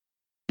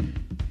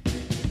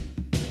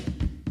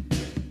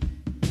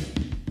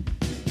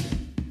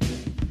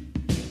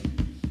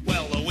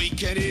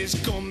weekend is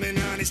coming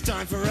and it's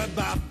time for a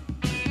bath.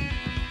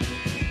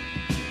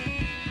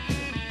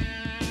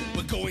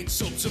 We're going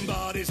sub some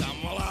bodies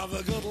and we'll have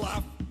a good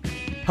laugh.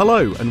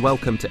 Hello and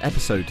welcome to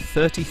episode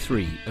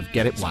 33 of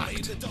Get It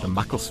Whacked, the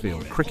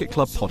Macclesfield Cricket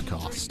Club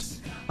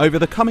podcast. Over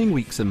the coming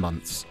weeks and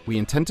months, we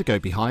intend to go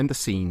behind the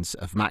scenes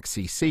of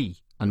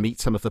MacCC and meet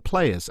some of the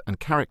players and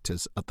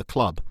characters at the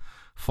club,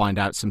 find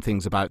out some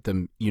things about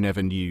them you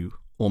never knew,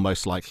 or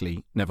most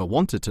likely never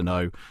wanted to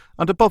know,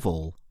 and above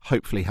all,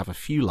 hopefully have a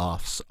few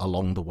laughs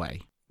along the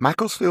way.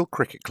 Macclesfield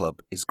Cricket Club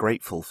is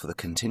grateful for the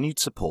continued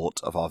support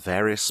of our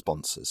various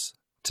sponsors.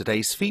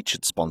 Today's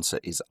featured sponsor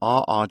is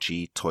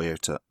RRG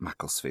Toyota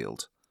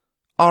Macclesfield.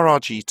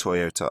 RRG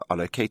Toyota are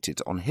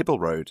located on Hibble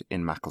Road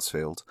in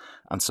Macclesfield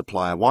and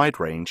supply a wide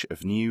range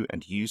of new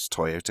and used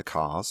Toyota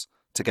cars,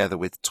 together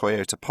with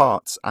Toyota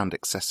parts and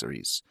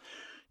accessories.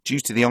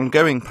 Due to the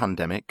ongoing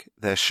pandemic,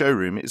 their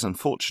showroom is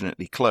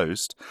unfortunately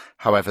closed.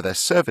 However, their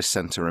service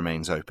centre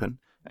remains open,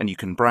 and you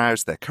can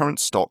browse their current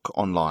stock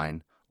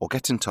online or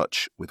get in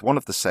touch with one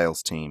of the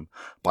sales team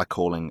by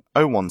calling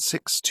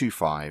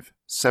 01625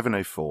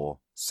 704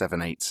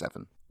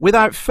 787.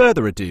 Without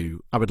further ado,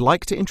 I would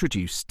like to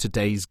introduce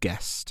today's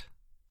guest.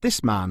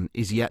 This man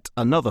is yet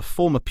another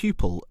former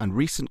pupil and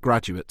recent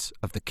graduate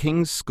of the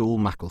King's School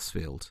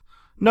Macclesfield.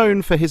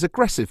 Known for his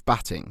aggressive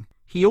batting,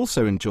 he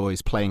also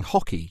enjoys playing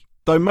hockey,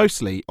 though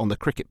mostly on the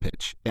cricket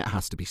pitch, it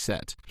has to be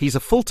said. He's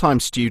a full-time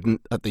student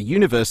at the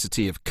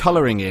University of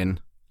Colouring In.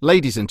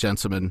 Ladies and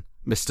gentlemen,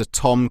 Mr.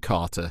 Tom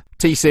Carter.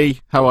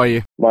 TC, how are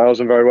you? Miles,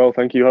 I'm very well,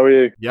 thank you. How are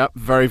you? Yep,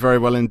 very, very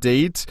well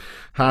indeed.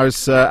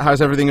 How's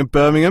everything in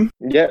Birmingham?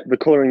 Yeah, the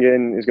Colouring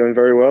In is going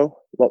very well.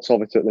 Lots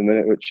of it at the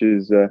minute, which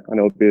is, I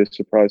know, will be a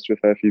surprise to a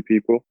fair few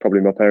people,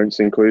 probably my parents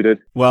included.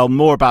 Well,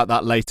 more about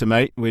that later,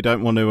 mate. We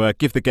don't want to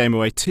give the game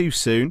away too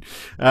soon.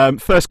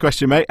 First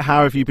question, mate.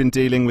 How have you been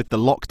dealing with the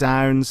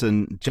lockdowns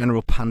and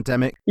general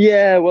pandemic?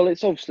 Yeah, well,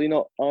 it's obviously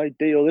not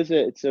ideal, is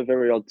it? It's a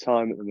very odd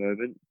time at the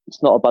moment.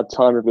 It's not a bad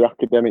time of the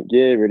academic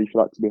year, really,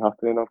 for that to be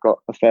happening. I've got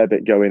a fair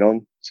bit going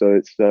on, so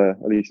it's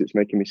at least it's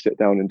making me sit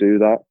down and do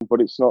that.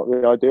 But it's not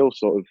the ideal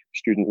sort of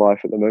student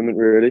life at the moment,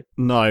 really.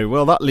 No,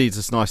 well, that leads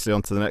us nicely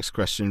on to the next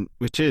question,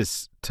 which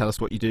is, tell us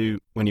what you do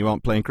when you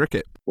aren't playing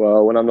cricket.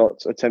 Well, when I'm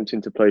not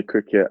attempting to play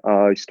cricket,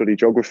 I study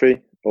geography,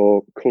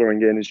 or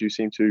Colouring In, as you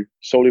seem to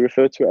solely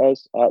refer to it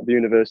as, at the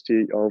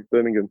University of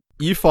Birmingham.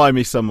 You find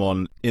me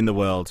someone in the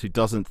world who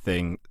doesn't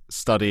think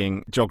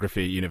studying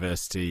geography at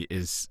university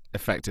is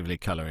effectively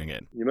colouring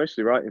in. You're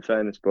mostly right, in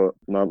fairness, but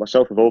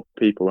myself of all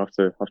people have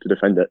to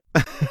defend it.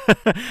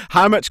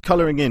 How much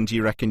colouring in do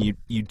you reckon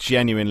you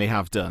genuinely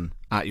have done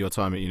at your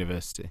time at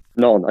university?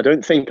 None. I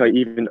don't think I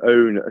even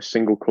own a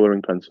single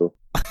colouring pencil.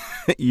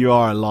 You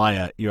are a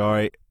liar. You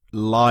are a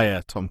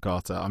liar, Tom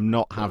Carter. I'm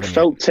not having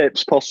felt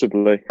tips,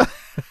 possibly.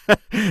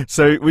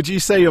 So would you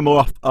say you're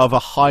more of a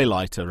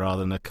highlighter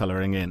rather than a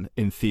colouring in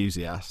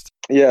enthusiast?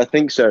 Yeah, I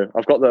think so.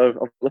 I've got the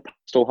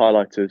pastel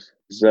highlighters.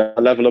 It's a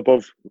level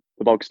above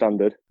the bog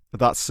standard.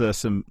 That's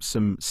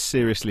some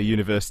seriously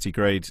university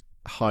grade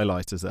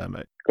highlighters there,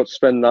 mate. Got to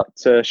spend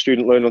that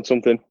student loan on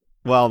something.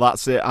 Well,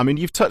 that's it. I mean,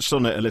 you've touched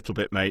on it a little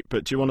bit, mate,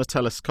 but do you want to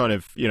tell us kind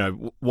of,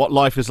 what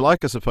life is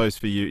like, I suppose,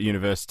 for you at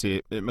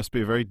university? It must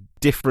be a very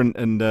different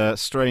and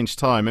strange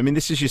time. I mean,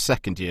 this is your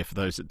second year, for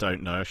those that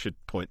don't know. I should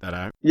point that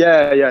out.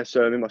 Yeah.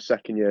 So I'm in my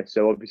second year.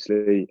 So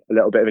obviously a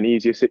little bit of an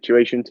easier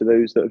situation to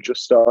those that have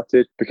just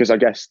started, because I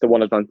guess the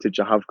one advantage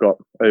I have got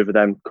over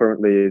them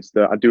currently is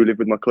that I do live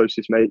with my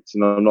closest mates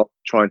and I'm not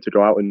trying to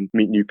go out and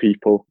meet new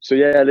people. So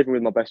yeah, living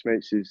with my best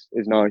mates is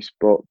nice,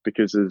 but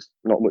because there's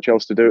not much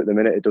else to do at the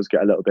minute, it does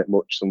get a little bit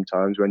much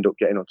sometimes. We end up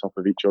getting on top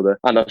of each other.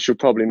 And I should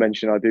probably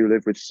mention I do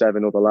live with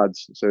 7 other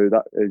lads, so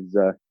that is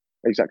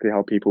exactly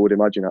how people would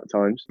imagine at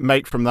times.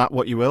 Make from that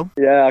what you will.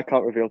 Yeah, I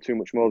can't reveal too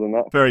much more than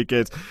that. Very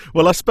good.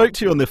 Well, I spoke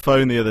to you on the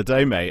phone the other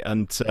day, mate,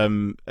 and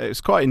it was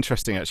quite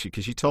interesting actually,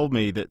 because you told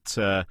me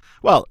that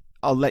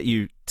I'll let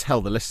you tell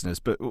the listeners,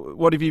 but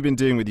what have you been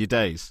doing with your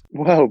days?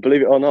 Well,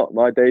 believe it or not,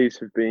 my days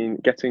have been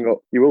getting up,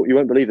 you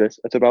won't believe this,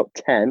 at about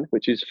 10,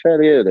 which is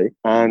fairly early,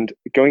 and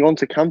going on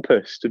to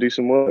campus to do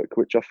some work,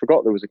 which I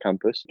forgot there was a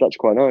campus. That's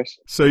quite nice.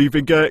 So you've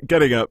been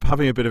getting up,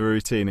 having a bit of a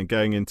routine and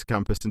going into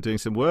campus and doing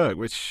some work,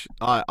 which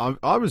I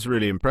was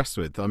really impressed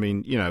with. I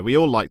mean, we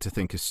all like to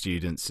think of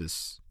students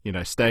as,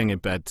 staying in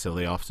bed till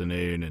the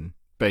afternoon and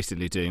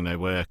basically doing no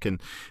work,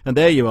 and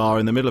there you are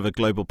in the middle of a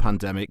global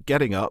pandemic,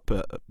 getting up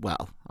at,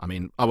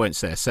 I won't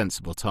say a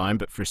sensible time,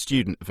 but for a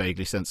student a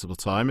vaguely sensible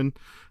time, and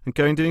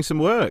going doing some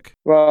work.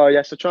 Well,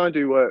 yes, I try and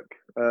do work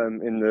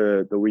in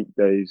the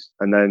weekdays,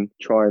 and then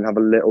try and have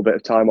a little bit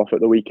of time off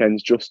at the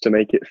weekends just to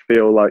make it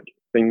feel like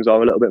things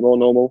are a little bit more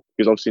normal,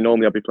 because obviously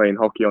normally I'll be playing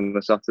hockey on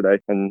a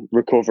Saturday and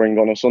recovering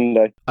on a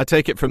Sunday. I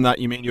take it from that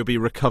you mean you'll be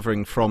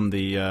recovering from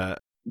the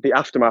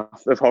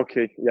aftermath of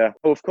hockey, yeah.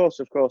 Oh, of course,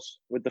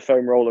 with the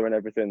foam roller and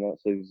everything.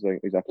 That's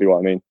exactly what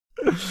I mean.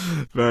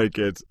 Very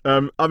good.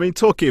 I mean,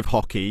 talking of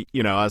hockey,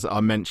 as I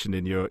mentioned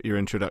in your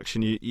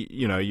introduction,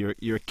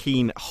 you're a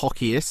keen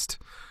hockeyist.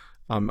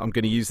 I'm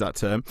going to use that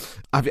term.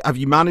 Have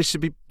you managed to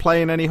be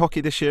playing any hockey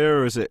this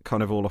year, or is it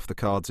kind of all off the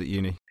cards at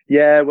uni?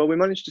 Yeah, well, we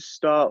managed to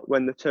start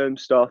when the term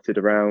started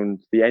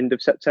around the end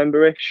of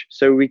September-ish.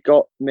 So we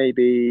got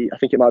maybe, I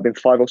think it might have been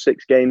 5 or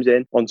 6 games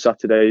in on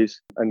Saturdays.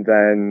 And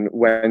then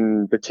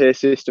when the tier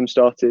system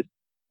started,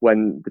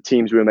 when the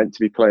teams we were meant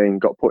to be playing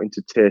got put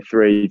into tier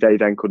 3, they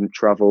then couldn't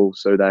travel.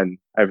 So then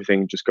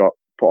everything just got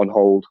put on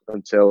hold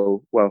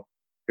until, well,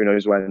 who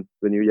knows when,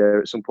 the new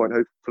year at some point,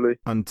 hopefully.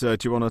 And do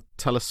you want to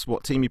tell us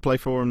what team you play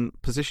for and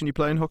position you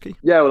play in hockey?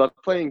 Yeah, well, I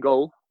play in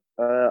goal.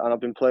 And I've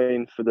been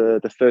playing for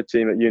the third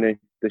team at uni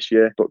this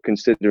year. But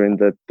considering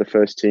that the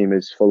first team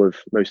is full of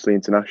mostly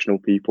international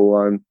people,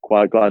 I'm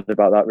quite glad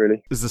about that,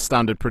 really. Is the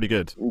standard pretty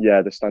good?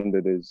 Yeah, the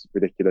standard is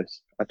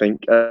ridiculous. I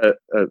think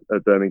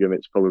at Birmingham,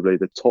 it's probably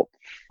the top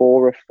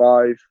 4 or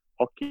 5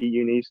 hockey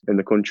unis in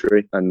the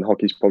country, and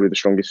hockey's probably the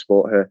strongest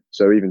sport here.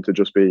 So even to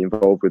just be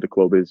involved with the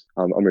club is,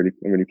 I'm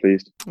really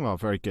pleased. Well,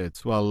 very good.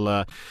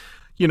 Well,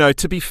 you know,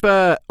 to be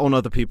fair on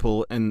other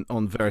people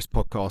on various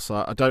podcasts,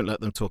 I don't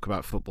let them talk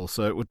about football,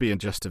 so it would be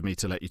unjust of me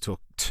to let you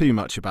talk too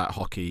much about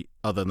hockey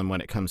other than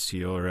when it comes to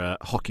your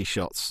hockey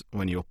shots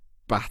when you're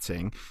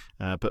batting,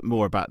 but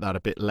more about that a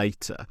bit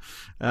later.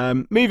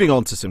 Moving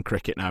on to some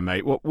cricket now,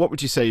 mate. What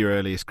would you say your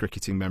earliest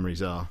cricketing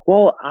memories are?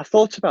 Well, I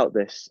thought about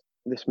this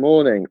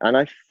morning, and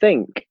I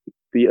think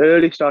the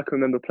earliest I can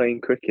remember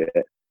playing cricket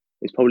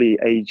is probably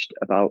aged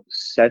about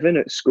 7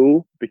 at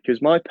school,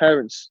 because my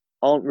parents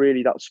aren't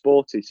really that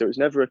sporty, so it's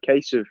never a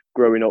case of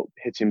growing up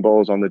hitting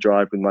balls on the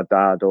drive with my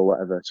dad or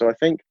whatever. So I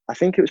think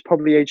it was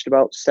probably aged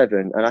about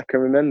 7, and I can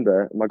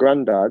remember my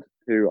granddad,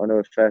 who I know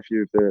a fair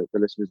few of the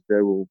listeners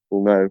there will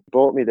know,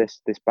 bought me this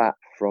bat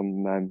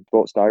from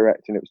Sports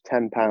Direct, and it was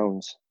 £10,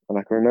 and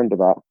I can remember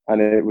that,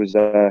 and it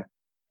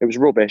was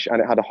rubbish,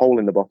 and it had a hole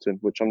in the bottom,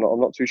 which I'm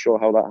not too sure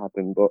how that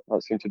happened, but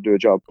that seemed to do a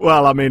job.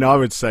 Well, I mean, I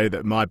would say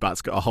that my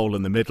bat's got a hole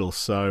in the middle,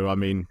 so I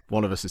mean,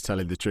 one of us is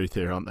telling the truth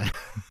here, aren't they?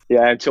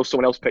 Yeah, until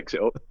someone else picks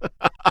it up.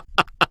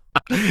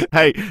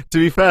 Hey, to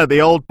be fair,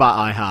 the old bat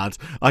I had,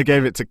 I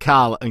gave it to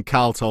Cal, and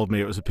Cal told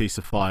me it was a piece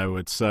of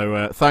firewood.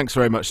 So thanks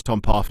very much, Tom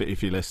Parfitt,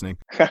 if you're listening.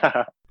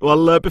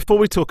 Well, before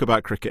we talk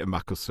about cricket in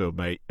Macclesfield,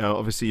 mate,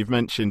 obviously you've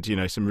mentioned, you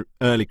know, some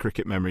early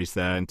cricket memories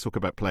there and talk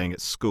about playing at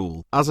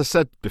school. As I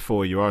said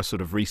before, you are a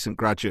sort of recent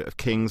graduate of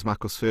King's,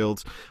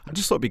 Macclesfield. I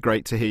just thought it'd be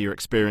great to hear your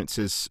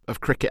experiences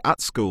of cricket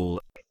at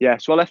school. Yeah,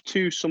 so I left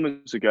 2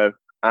 summers ago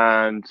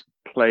and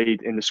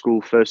played in the school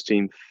first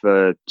team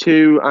for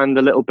 2 and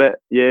a little bit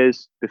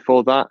years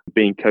before that,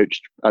 being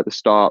coached at the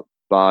start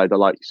by the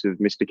likes of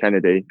Mr.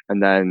 Kennedy,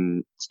 and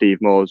then Steve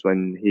Moores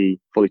when he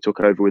fully took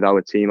over with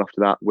our team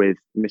after that with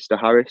Mr.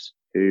 Harris,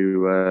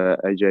 who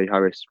AJ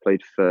Harris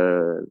played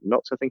for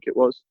Notts, I think it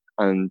was,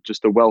 and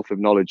just a wealth of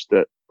knowledge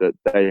that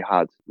they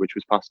had, which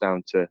was passed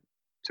down to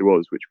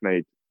us, which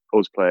made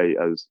us play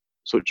as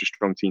such a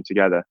strong team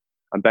together.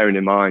 And bearing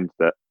in mind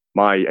that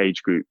my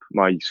age group,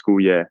 my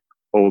school year,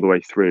 all the way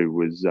through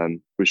was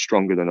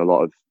stronger than a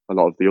lot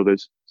of the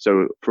others.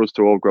 So for us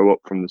to all grow up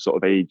from the sort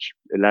of age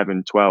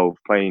 11, 12,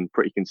 playing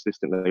pretty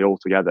consistently all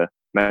together,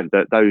 meant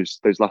that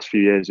those last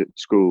few years at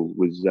school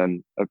we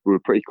were a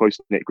pretty close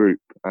knit group,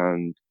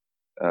 and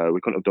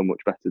we couldn't have done much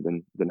better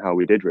than how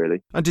we did,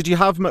 really. And did you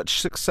have much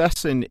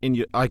success in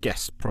your, I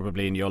guess,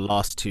 probably in your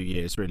last 2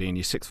 years, really, in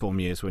your sixth form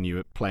years when you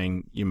were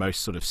playing your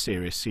most sort of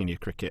serious senior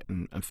cricket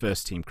and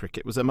first team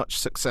cricket? Was there much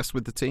success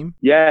with the team?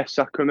 Yes,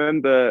 I can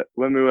remember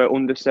when we were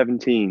under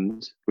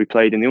 17s, we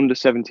played in the under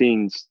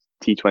 17s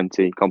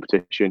T20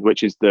 competition,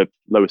 which is the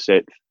lower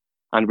sixth,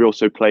 and we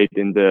also played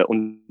in the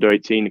under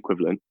 18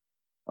 equivalent,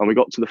 and we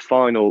got to the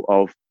final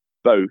of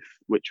both,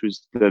 which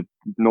was the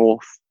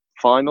North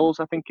finals,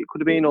 I think it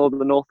could have been, or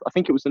the North, I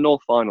think it was the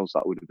North finals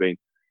that would have been,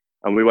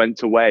 and we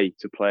went away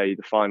to play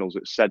the finals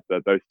at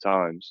Sedbergh both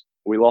times.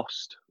 We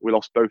lost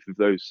both of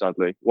those,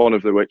 sadly, one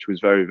of which was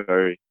very,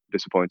 very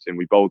disappointing.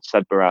 We bowled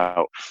Sedbergh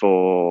out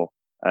for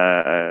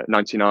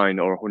 99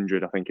 or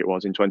 100, I think it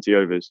was, in 20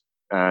 overs,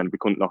 and we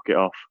couldn't knock it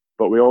off.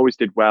 But we always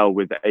did well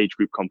with the age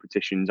group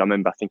competitions. I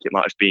remember, I think it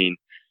might have been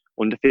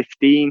under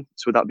 15,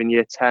 so would that have been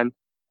year 10?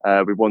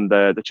 We won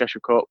the Cheshire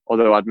Cup,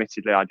 although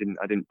admittedly I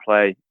didn't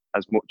play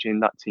as much in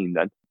that team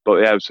then. But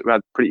yeah, we had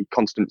pretty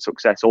constant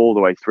success all the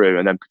way through,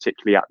 and then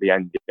particularly at the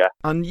end, yeah.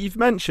 And you've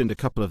mentioned a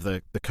couple of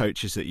the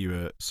coaches that you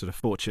were sort of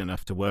fortunate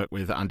enough to work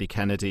with. Andy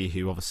Kennedy,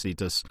 who obviously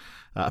does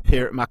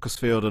appear at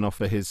Macclesfield and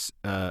offer his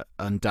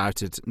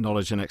undoubted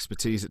knowledge and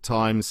expertise at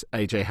times.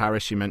 AJ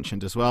Harris, you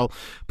mentioned as well.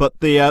 But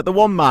the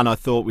one man I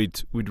thought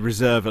we'd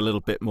reserve a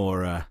little bit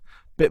more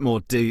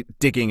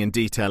digging and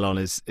detail on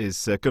is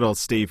good old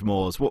Steve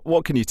Moores.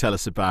 What can you tell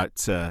us about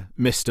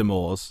Mr.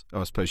 Moores?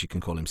 Oh, I suppose you can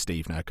call him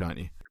Steve now, can't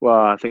you? Well,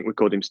 I think we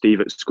called him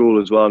Steve at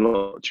school as well. I'm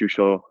not too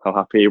sure how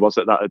happy he was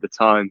at that at the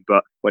time.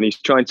 But when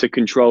he's trying to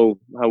control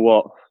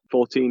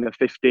 14 or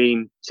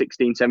 15,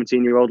 16,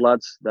 17-year-old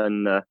lads,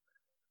 then I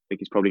think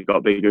he's probably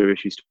got bigger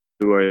issues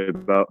to worry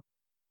about.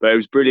 But it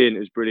was brilliant. It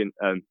was brilliant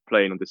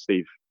playing under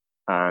Steve.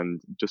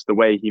 And just the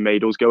way he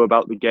made us go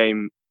about the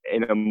game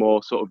in a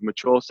more sort of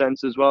mature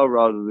sense as well,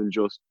 rather than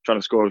just trying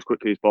to score as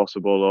quickly as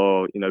possible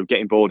or,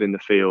 getting bored in the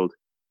field.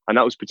 And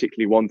that was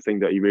particularly one thing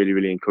that he really,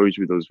 really encouraged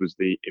with us, was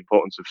the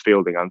importance of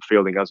fielding and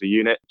fielding as a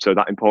unit. So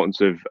that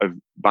importance of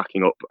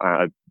backing up,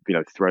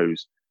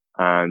 throws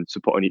and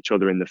supporting each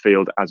other in the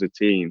field as a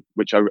team,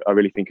 which I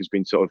really think has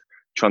been sort of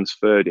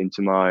transferred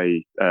into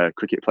my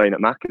cricket playing at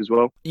Mac as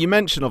well. You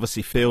mentioned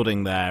obviously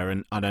fielding there,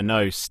 and I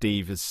know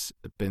Steve has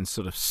been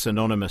sort of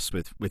synonymous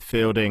with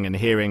fielding, and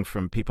hearing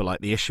from people like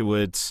the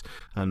Isherwoods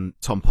and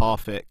Tom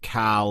Parfitt,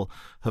 Cal,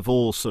 have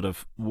all sort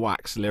of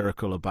waxed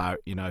lyrical about,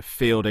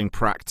 fielding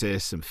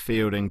practice and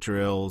fielding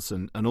drills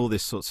and all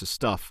this sorts of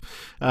stuff.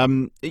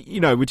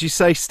 Would you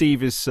say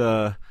Steve is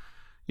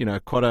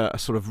quite a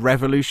sort of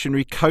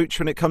revolutionary coach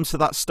when it comes to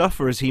that stuff,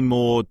 or is he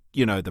more,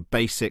 the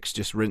basics,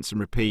 just rinse and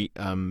repeat?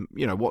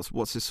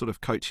 What's his sort of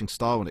coaching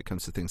style when it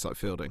comes to things like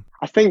fielding?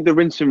 I think the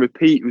rinse and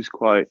repeat was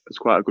quite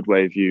a good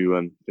way of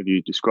you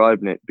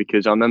describing it,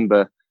 because I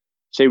remember,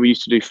 say we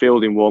used to do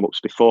fielding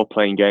warm-ups before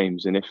playing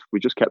games, and if we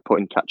just kept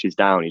putting catches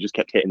down, he just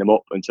kept hitting them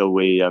up until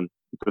we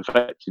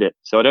perfected it.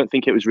 So I don't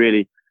think it was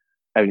really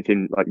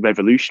anything like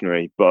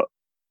revolutionary, but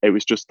it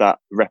was just that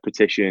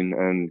repetition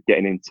and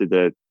getting into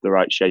the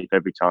right shape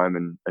every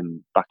time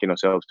and backing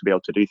ourselves to be able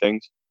to do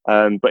things.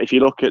 But if you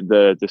look at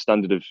the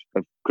standard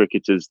of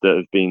cricketers that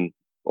have been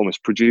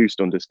almost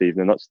produced under Steve,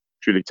 then that's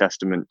truly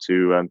testament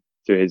to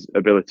his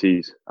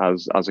abilities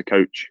as a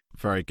coach.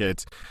 Very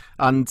good.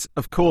 And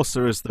of course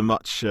there is the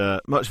much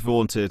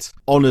vaunted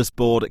honours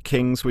board at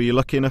King's. Were you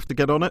lucky enough to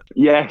get on it?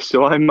 Yeah,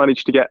 so I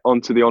managed to get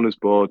onto the honours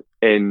board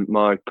in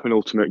my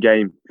penultimate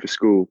game for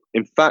school.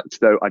 In fact,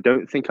 though, I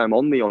don't think I'm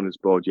on the honours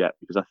board yet,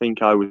 because I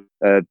think I was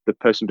the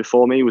person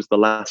before me was the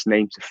last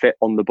name to fit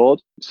on the board.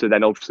 So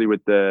then obviously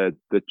with the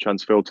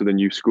transfer to the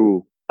new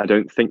school, I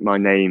don't think my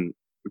name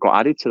got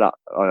added to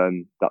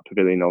that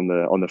pavilion on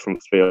the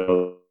front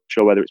field.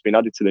 Sure whether it's been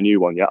added to the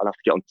new one yet. I'll have to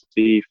get on to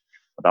Steve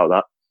about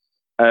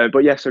that.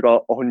 But yes, I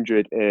got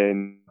 100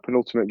 in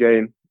penultimate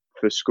game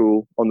for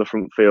school on the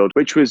front field,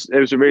 which was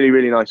a really,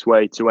 really nice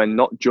way to end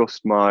not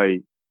just my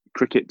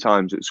cricket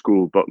times at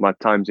school, but my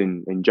times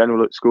in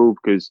general at school,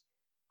 because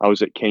I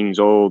was at King's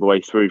all the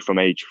way through from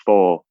age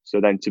 4. So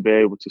then to be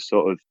able to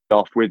sort of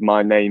off with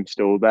my name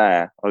still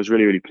there, I was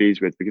really, really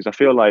pleased with, because I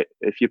feel like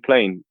if you're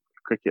playing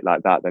cricket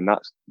like that, then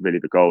that's really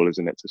the goal,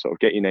 isn't it? To sort of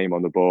get your name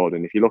on the board.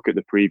 And if you look at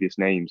the previous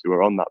names who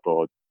were on that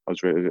board,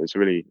 it's a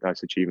really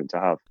nice achievement to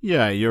have.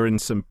 Yeah, you're in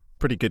some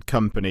pretty good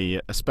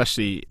company,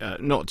 especially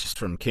not just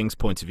from King's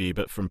point of view,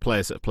 but from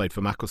players that have played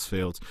for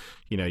Macclesfield.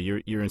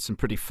 You're in some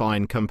pretty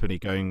fine company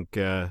going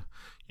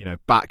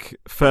back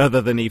further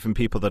than even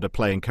people that are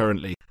playing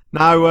currently.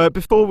 Now,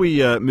 before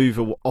we move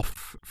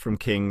off from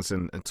King's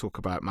and talk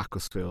about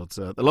Macclesfield,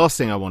 the last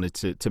thing I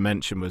wanted to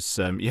mention was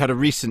you had a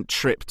recent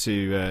trip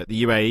to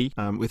the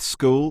UAE with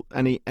school.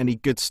 Any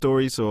good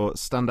stories or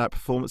standout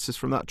performances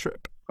from that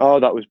trip? Oh,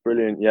 that was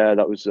brilliant. Yeah,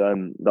 that was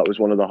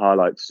one of the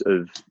highlights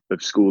of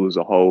school as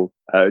a whole.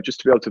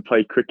 Just to be able to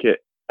play cricket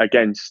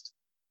against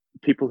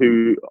people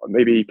who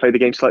maybe play the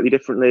game slightly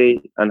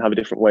differently and have a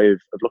different way of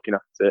looking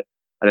at it,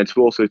 and then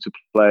to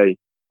play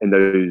in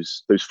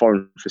those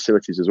foreign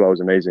facilities as well was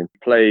amazing.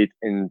 Played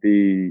in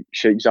the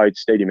Sheikh Zayed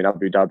Stadium in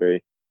Abu Dhabi,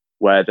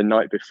 where the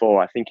night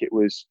before, I think it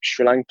was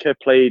Sri Lanka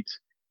played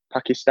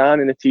Pakistan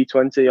in a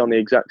T20 on the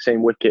exact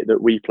same wicket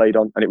that we played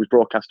on, and it was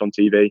broadcast on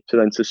TV. So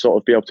then to sort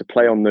of be able to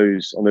play on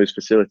those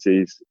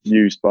facilities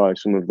used by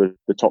some of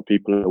the top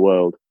people in the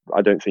world,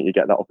 I don't think you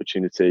get that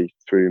opportunity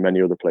through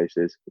many other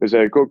places. There's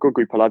a good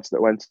group of lads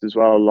that went as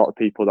well, a lot of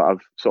people that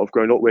I've sort of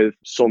grown up with,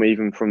 some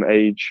even from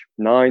age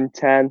 9,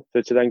 10,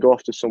 to then go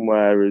off to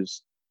somewhere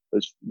as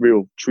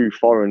real true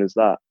foreign as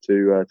that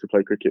to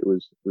play cricket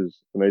was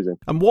amazing.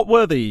 And what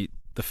were the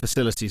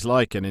facilities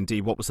like, and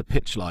indeed what was the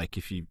pitch like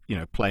if you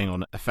playing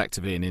on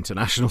effectively an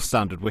international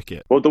standard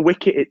wicket? Well, the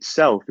wicket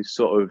itself is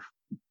sort of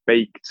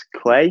baked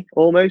clay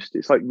almost.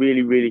 It's like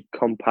really, really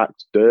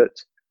compact dirt.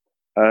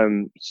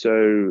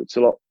 So it's a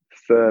lot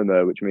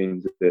firmer, which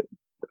means that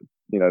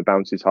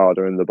bounces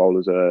harder and the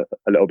bowlers are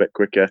a little bit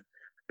quicker.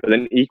 But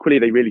then equally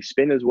they really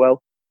spin as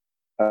well.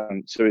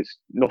 So it's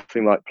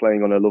nothing like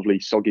playing on a lovely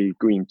soggy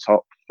green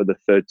top for the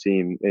third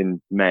team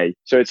in May.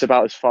 So it's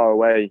about as far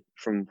away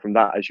from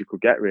that as you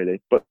could get,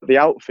 really. But the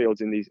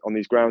outfields on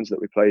these grounds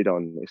that we played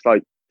on, it's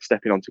like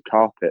stepping onto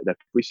carpet.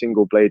 Every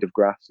single blade of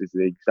grass is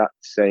the exact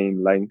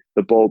same length.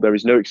 The ball, there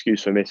is no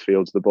excuse for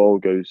misfields. The ball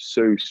goes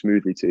so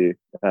smoothly to you,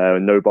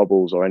 no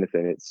bobbles or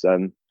anything. It's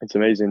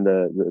amazing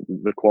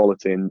the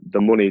quality and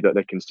the money that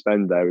they can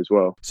spend there as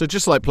well. So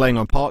just like playing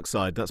on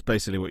Parkside, that's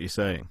basically what you're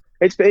saying.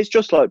 It's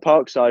just like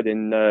Parkside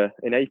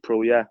in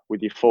April, yeah,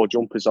 with your 4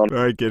 jumpers on.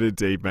 Very good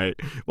indeed, mate.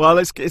 Well,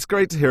 it's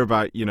great to hear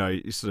about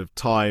your sort of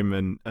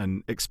time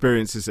and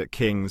experiences at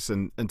King's,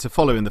 and to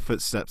follow in the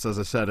footsteps, as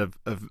I said,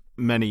 of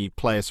many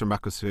players from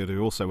Macclesfield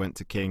who also went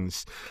to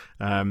King's.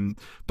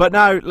 But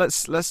now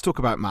let's talk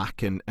about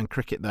Mac and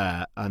cricket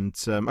there. And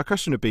my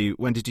question would be,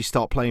 when did you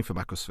start playing for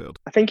Macclesfield?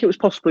 I think it was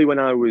possibly when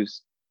I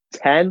was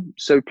 10,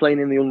 so playing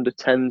in the under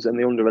 10s and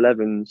the under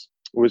 11s.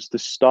 was the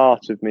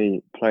start of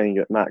me playing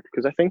at Mac,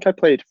 because I think I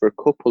played for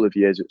a couple of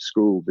years at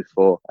school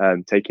before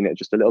taking it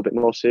just a little bit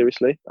more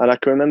seriously. And I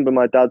can remember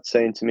my dad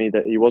saying to me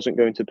that he wasn't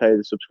going to pay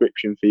the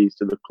subscription fees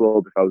to the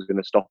club if I was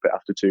going to stop it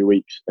after 2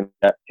 weeks. And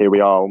yet here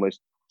we are almost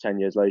 10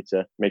 years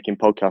later making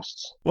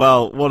podcasts.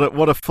 Well,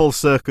 what a full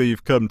circle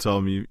you've come,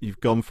 Tom.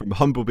 You've gone from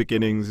humble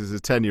beginnings as a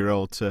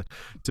 10-year-old to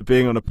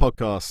being on a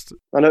podcast.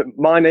 I know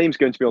my name's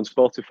going to be on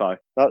Spotify.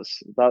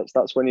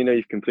 That's when you know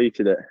you've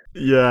completed it.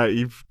 Yeah,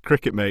 you've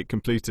Cricket Mate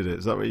completed it.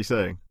 Is that what you're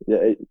saying?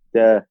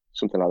 Yeah,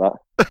 something like that.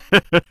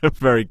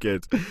 Very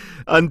good.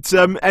 And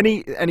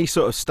any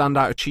sort of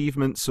standout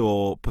achievements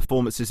or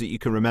performances that you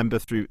can remember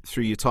through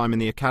your time in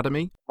the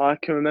academy? I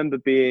can remember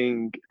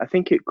I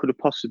think it could have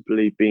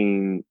possibly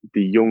been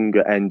the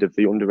younger end of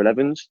the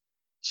under-11s.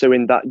 So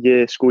in that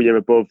year, school year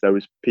above, there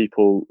was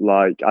people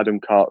like Adam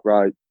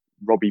Cartwright,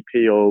 Robbie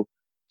Peel,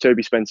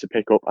 Toby Spencer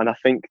Pickup. And I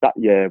think that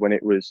year, when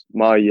it was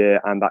my year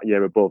and that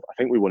year above, I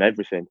think we won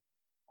everything.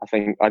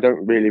 I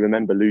don't really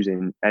remember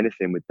losing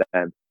anything with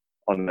them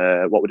on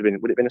would it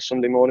have been a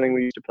Sunday morning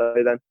we used to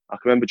play then? I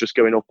can remember just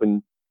going up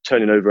and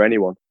turning over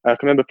anyone. I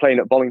can remember playing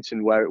at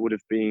Bollington where it would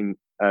have been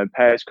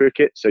pairs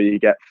cricket, so you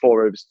get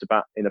 4 overs to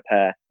bat in a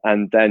pair,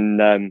 and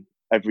then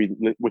every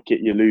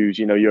wicket you lose,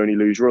 you only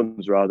lose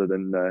runs rather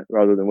than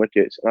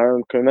wickets. And I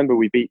can remember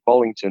we beat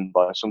Bollington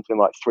by something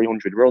like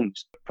 300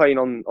 runs. Playing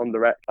on the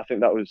rec, I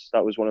think that was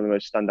one of the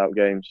most standout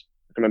games.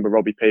 I can remember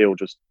Robbie Peel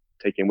just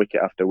taking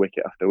wicket after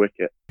wicket after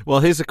wicket. Well,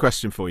 here's a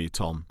question for you,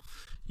 Tom.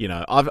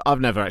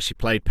 I've never actually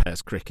played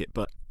pairs cricket,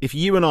 but if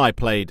you and I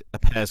played a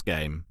pairs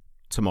game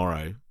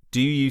tomorrow, do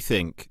you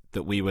think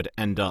that we would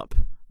end up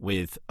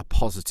with a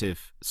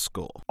positive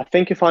score? I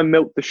think if I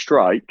milked the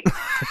strike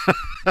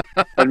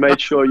and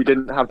made sure you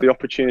didn't have the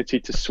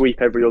opportunity to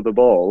sweep every other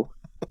ball,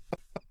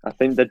 I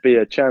think there'd be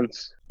a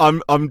chance.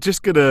 I'm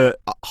just going to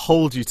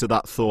hold you to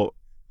that thought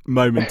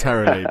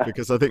momentarily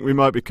because I think we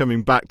might be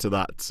coming back to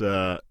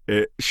that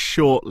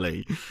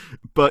shortly.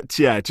 But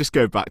yeah, just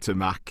go back to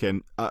Mac.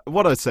 And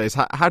what I'd say is,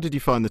 how did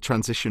you find the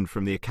transition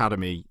from the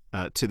academy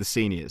to the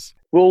seniors?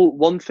 Well,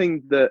 one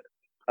thing that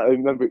I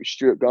remember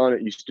Stuart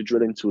Garnett used to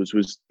drill into us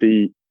was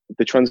the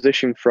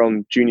transition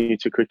from junior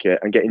to cricket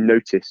and getting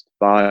noticed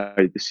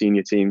by the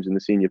senior teams and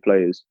the senior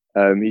players.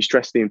 He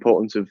stressed the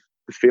importance of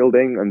the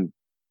fielding and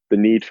the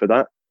need for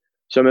that.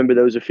 So I remember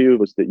there was a few of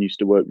us that used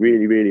to work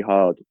really, really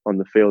hard on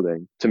the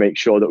fielding to make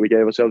sure that we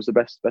gave ourselves the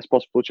best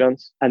possible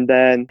chance. And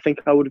then I think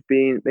I would have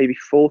been maybe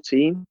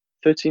 13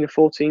 or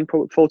 14,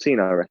 probably 14,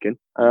 I reckon.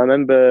 And I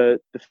remember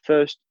the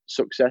first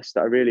success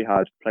that I really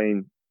had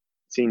playing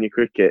senior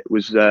cricket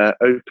was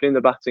opening the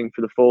batting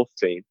for the 4th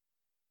team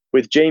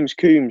with James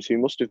Coombs, who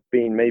must have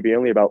been maybe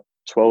only about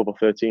 12 or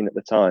 13 at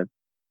the time.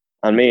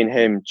 And me and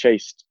him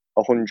chased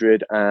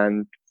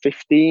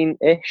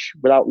 115-ish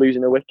without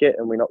losing a wicket,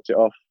 and we knocked it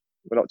off.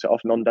 We knocked it off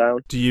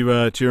non-down. Do you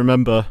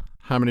remember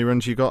how many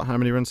runs you got? How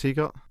many runs he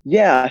got?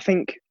 Yeah, I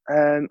think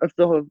I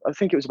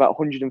think it was about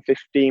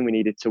 115 we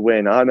needed to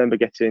win. I remember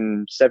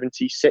getting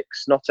 76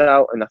 not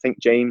out, and I think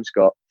James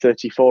got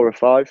 34 or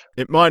 5.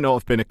 It might not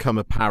have become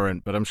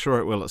apparent, but I'm sure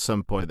it will at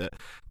some point, that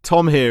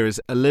Tom here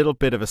is a little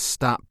bit of a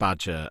stat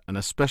badger, and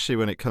especially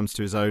when it comes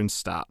to his own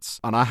stats.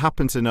 And I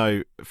happen to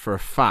know for a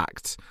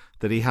fact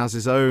that he has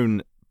his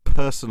own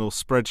personal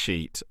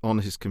spreadsheet on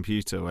his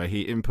computer where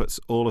he inputs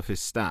all of his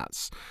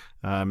stats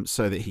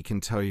so that he can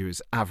tell you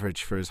his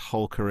average for his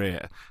whole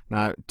career.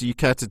 Now, do you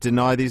care to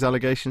deny these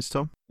allegations,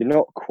 Tom? You're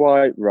not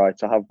quite right.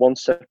 I have one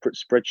separate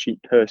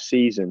spreadsheet per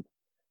season,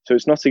 so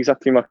it's not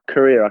exactly my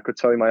career. I could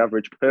tell you my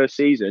average per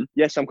season.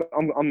 Yes, I'm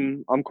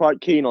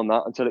quite keen on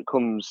that until it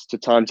comes to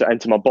time to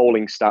enter my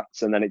bowling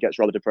stats, and then it gets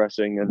rather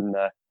depressing, and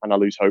I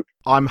lose hope.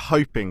 I'm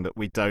hoping that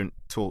we don't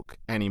talk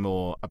any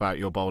more about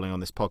your bowling on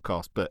this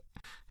podcast, but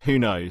who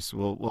knows?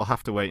 We'll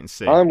have to wait and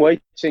see. I'm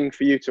waiting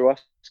for you to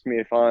ask me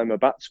if I'm a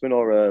batsman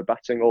or a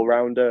batting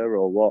all-rounder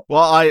or what.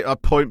 Well, I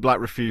point blank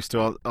refuse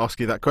to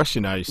ask you that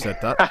question now you said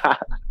that.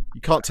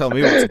 You can't tell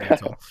me what to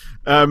do,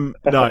 Tom.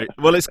 No.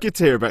 Well, it's good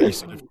to hear about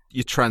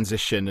your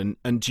transition.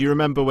 And do you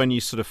remember when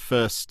you sort of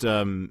first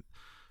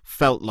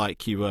felt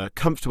like you were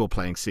comfortable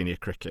playing senior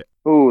cricket?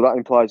 Oh, that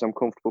implies I'm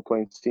comfortable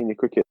playing senior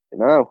cricket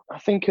now. I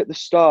think at the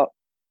start,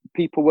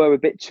 people were a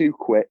bit too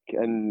quick,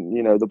 and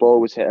the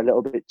ball was hit a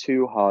little bit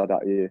too hard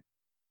at you,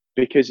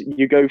 because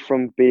you go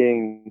from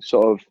being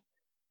sort of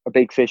a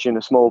big fish in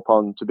a small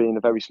pond to being a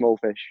very small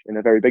fish in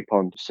a very big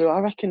pond. So I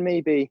reckon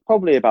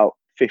probably about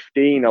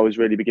 15 I was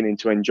really beginning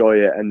to enjoy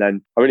it. And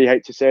then, I really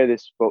hate to say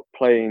this, but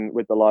playing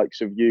with the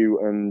likes of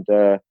you and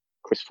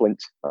Chris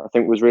Flint, I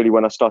think, was really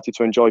when I started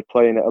to enjoy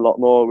playing it a lot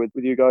more with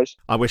you guys.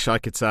 I wish I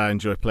could say I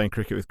enjoy playing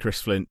cricket with Chris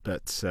Flint,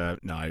 but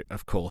no,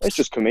 of course. It's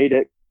just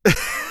comedic.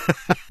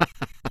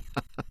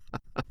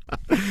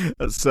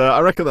 I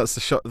reckon that's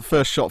the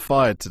first shot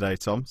fired today,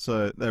 Tom.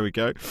 So there we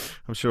go.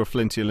 I'm sure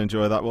Flinty will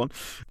enjoy that one.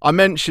 I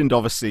mentioned,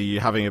 obviously, you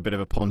having a bit of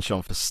a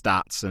penchant for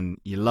stats, and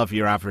you love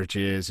your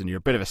averages, and you're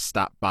a bit of a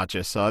stat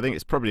badger. So I think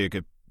it's probably a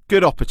good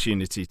good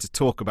opportunity to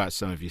talk about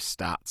some of your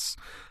stats.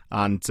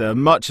 And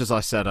much as I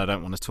said, I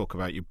don't want to talk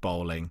about your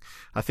bowling,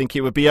 I think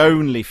it would be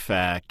only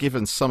fair,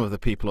 given some of the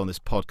people on this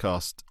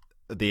podcast,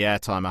 the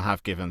airtime I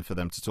have given for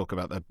them to talk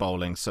about their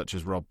bowling, such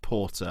as Rob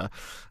Porter,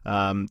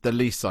 the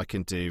least I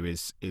can do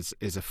is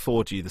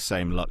afford you the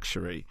same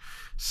luxury.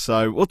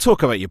 So we'll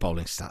talk about your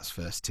bowling stats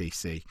first,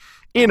 TC.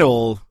 In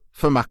all,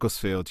 for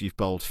Macclesfield, you've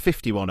bowled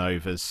 51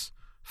 overs,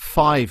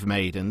 5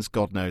 maidens,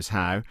 God knows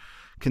how,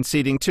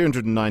 conceding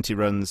 290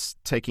 runs,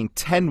 taking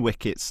 10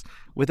 wickets,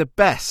 with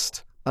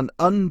an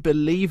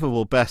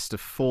unbelievable best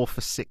of 4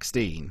 for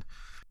 16.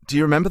 Do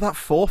you remember that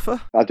 4-fer?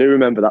 I do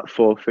remember that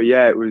 4-fer.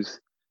 Yeah, it was.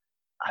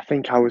 I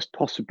think I was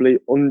possibly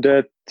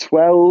under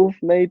 12,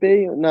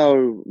 maybe.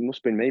 No, it must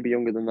have been maybe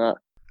younger than that.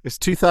 It's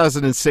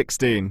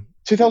 2016.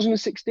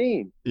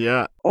 2016?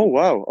 Yeah. Oh,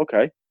 wow.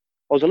 Okay. I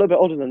was a little bit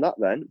older than that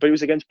then, but it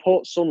was against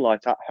Port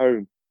Sunlight at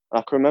home.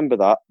 I can remember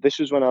that. This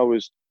was when I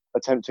was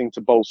attempting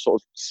to bowl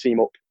sort of seam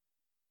up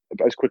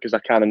as quick as I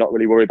can and not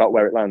really worry about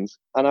where it lands.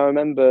 And I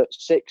remember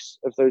 6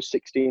 of those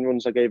 16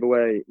 runs I gave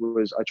away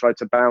was I tried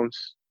to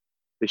bounce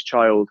this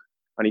child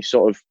and he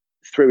sort of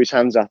threw his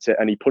hands at it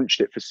and he punched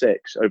it for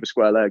 6 over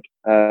square leg.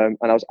 And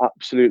I was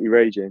absolutely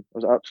raging. I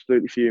was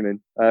absolutely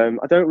fuming.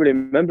 I don't really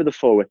remember the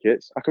 4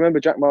 wickets. I can remember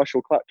Jack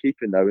Marshall-Clapp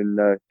keeping though and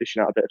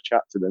dishing out a bit of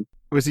chat to them.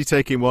 Was he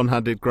taking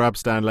one-handed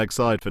grabs down leg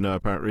side for no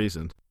apparent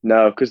reason?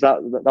 No, because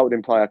that would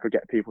imply I could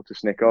get people to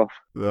snick off.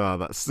 Oh,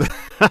 that's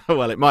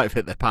well, it might have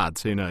hit their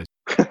pads. Who knows?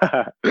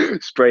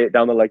 Spray it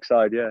down the leg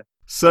side, yeah.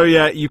 So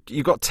yeah,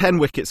 you got 10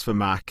 wickets for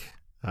Mac.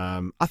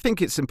 I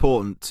think it's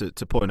important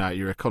to point out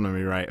your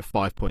economy rate of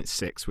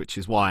 5.6, which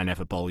is why I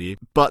never bowl you.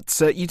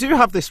 But you do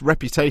have this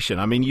reputation.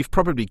 I mean, you've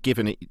probably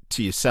given it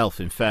to yourself,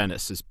 in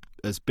fairness,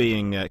 as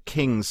being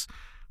King's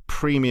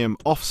premium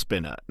off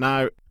spinner.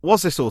 Now,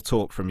 was this all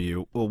talk from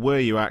you, or were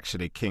you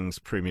actually King's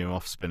premium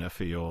off spinner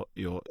for your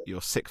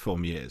sixth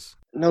form years?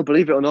 No,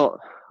 believe it or not,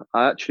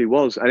 I actually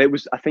was. And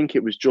I think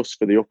it was just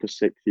for the upper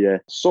 6th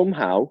year.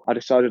 Somehow I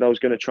decided I was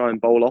going to try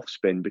and bowl off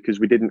spin because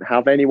we didn't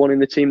have anyone in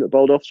the team that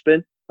bowled off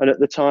spin. And at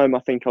the time, I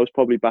think I was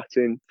probably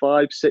batting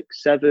 5,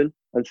 6, 7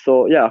 and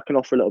thought, yeah, I can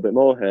offer a little bit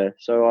more here.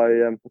 So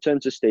I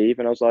turned to Steve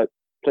and I was like,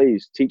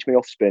 please teach me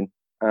off spin.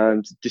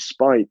 And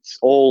despite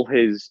all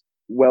his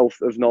wealth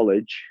of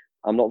knowledge,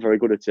 I'm not very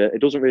good at it. It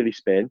doesn't really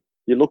spin.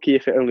 You're lucky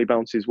if it only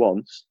bounces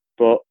once,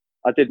 but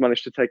I did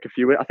manage to take a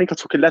few. I think I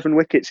took 11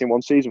 wickets in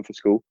one season for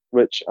school,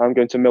 which I'm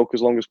going to milk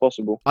as long as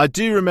possible. I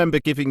do remember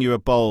giving you a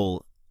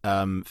bowl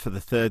for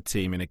the third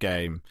team in a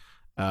game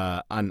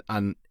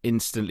and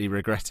instantly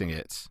regretting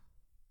it.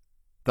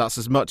 That's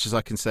as much as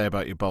I can say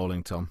about your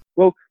bowling, Tom.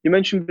 Well, you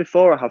mentioned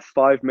before I have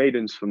 5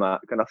 maidens for Mac,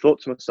 and I thought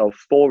to myself,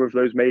 4 of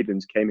those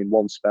maidens came in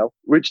one spell,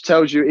 which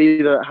tells you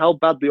either how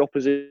bad the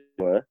opposition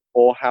were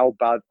or how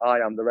bad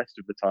I am the rest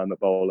of the time at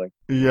bowling.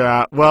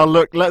 Yeah, well,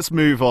 look, let's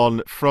move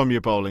on from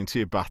your bowling to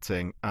your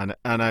batting. And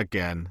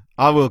again,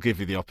 I will give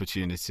you the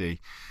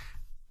opportunity.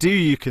 Do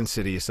you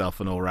consider yourself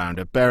an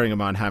all-rounder, bearing in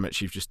mind how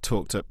much you've just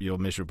talked up your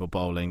miserable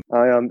bowling?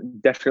 I am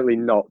definitely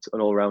not an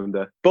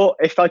all-rounder. But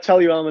if I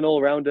tell you I'm an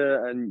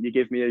all-rounder and you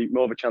give me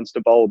more of a chance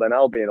to bowl, then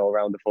I'll be an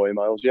all-rounder for you,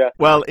 Miles, yeah.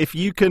 Well, if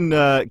you can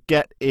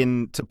get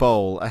in to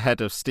bowl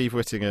ahead of Steve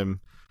Whittingham,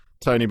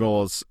 Tony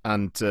Moores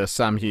and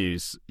Sam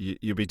Hughes,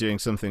 you'll be doing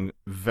something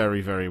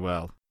very, very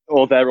well.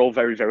 Or they're all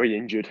very, very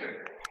injured.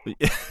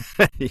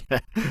 Yeah,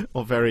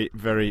 or very,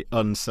 very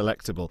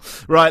unselectable.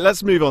 Right,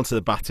 let's move on to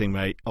the batting,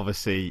 mate.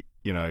 Obviously,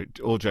 you know,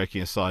 all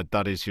joking aside,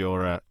 that is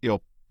your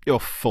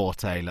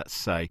forte, let's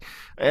say.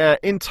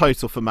 In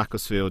total for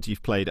Macclesfield,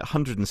 you've played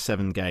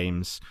 107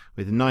 games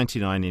with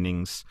 99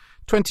 innings,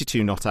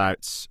 22 not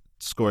outs,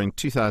 scoring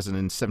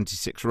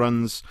 2,076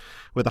 runs,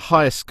 with a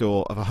highest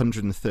score of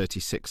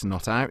 136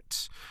 not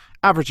out,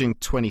 averaging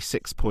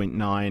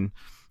 26.9.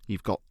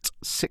 You've got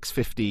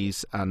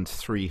 650s and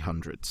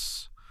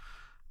 300s.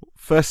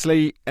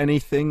 Firstly,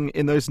 anything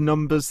in those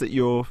numbers that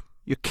you're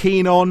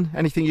keen on?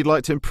 Anything you'd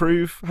like to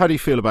improve? How do you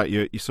feel about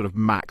your sort of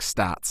max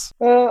stats?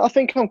 I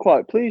think I'm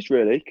quite pleased,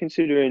 really,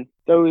 considering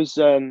there was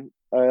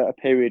a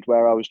period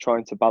where I was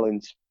trying to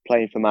balance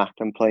playing for Mac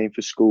and playing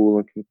for school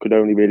and could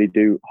only really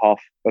do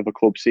half of a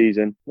club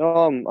season. No,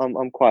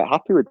 I'm quite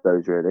happy with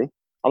those, really.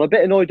 I'm a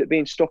bit annoyed at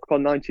being stuck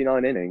on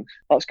 99 innings.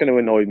 That's going to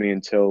annoy me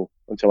until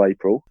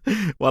April.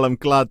 Well, I'm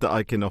glad that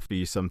I can offer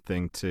you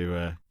something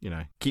to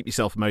keep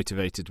yourself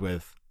motivated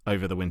with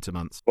over the winter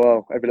months.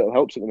 Well, every little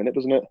helps at the minute,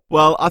 doesn't it?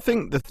 Well, I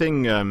think the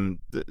thing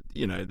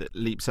that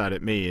leaps out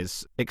at me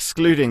is,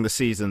 excluding the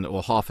season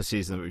or half a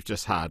season that we've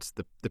just had,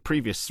 the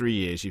previous 3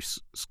 years you've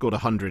scored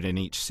 100 in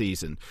each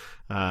season,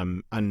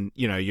 and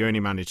you only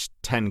managed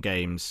 10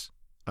 games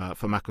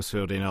for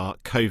Macclesfield in our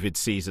COVID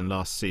season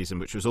last season,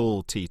 which was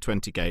all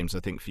T20 games, I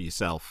think, for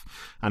yourself.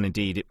 And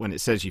indeed, when it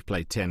says you've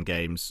played 10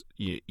 games,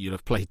 you'll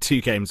have played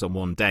 2 games on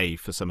one day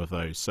for some of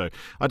those. So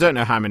I don't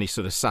know how many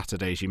sort of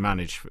Saturdays you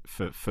manage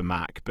for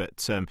Mac,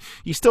 but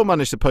you still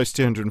managed to post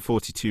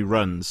 242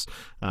 runs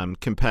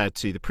compared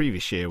to the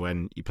previous year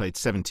when you played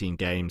 17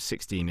 games,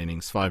 16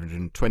 innings,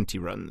 520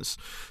 runs.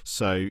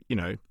 So,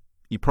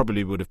 you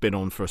probably would have been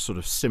on for a sort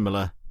of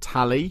similar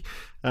tally.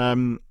 Are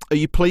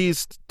you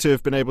pleased to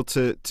have been able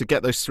to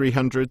get those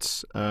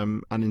 300s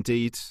and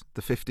indeed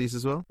the 50s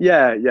as well?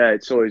 Yeah,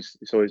 it's always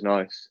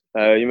nice.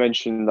 You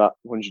mentioned that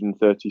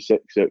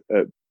 136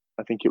 at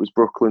I think it was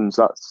Brooklands.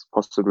 That's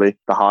possibly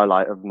the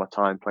highlight of my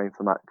time playing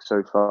for Mac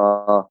so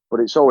far. But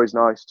it's always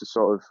nice to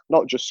sort of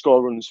not just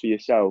score runs for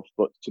yourself,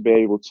 but to be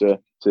able to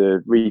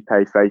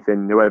repay faith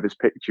in whoever's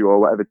picked you or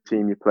whatever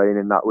team you're playing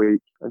in that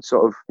week, and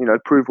sort of, you know,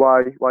 prove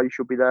why you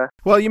should be there.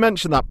 Well, you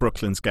mentioned that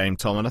Brooklands game,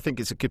 Tom, and I think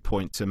it's a good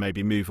point to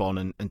maybe move on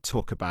and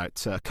talk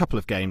about a couple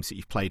of games that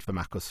you've played for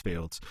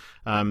Macclesfield.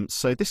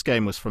 So this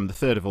game was from the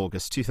 3rd of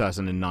August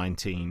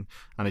 2019,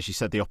 and as you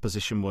said, the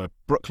opposition were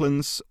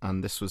Brooklands,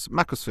 and this was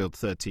Macclesfield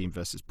 3rd team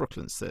versus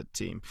Brooklands 3rd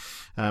team.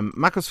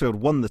 Macclesfield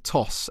won the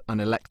toss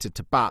and elected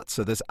to bat,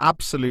 so there's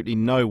absolutely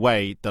no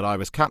way that I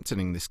was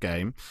captaining this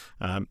game.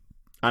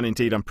 And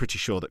indeed, I'm pretty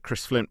sure that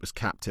Chris Flint was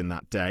captain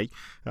that day.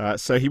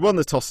 So he won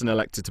the toss and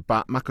elected to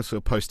bat.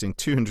 Macclesfield posting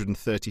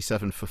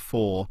 237 for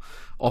 4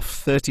 off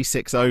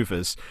 36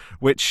 overs,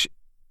 which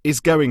is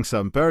going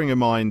some. Bearing in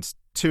mind,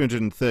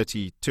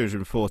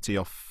 240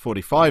 off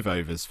 45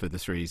 overs for the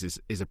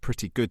threes is a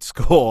pretty good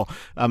score.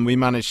 And we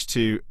managed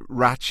to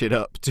ratchet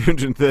up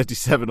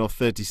 237 off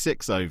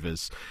 36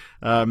 overs.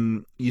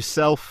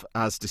 Yourself,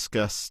 as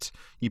discussed,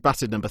 you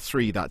batted number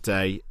 3 that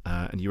day,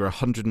 and you were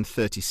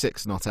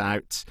 136 not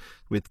out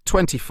with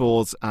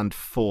 24s and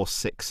 4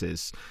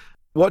 6s.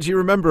 What do you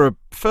remember,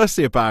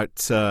 firstly, about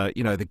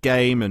the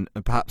game and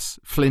perhaps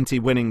Flinty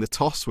winning the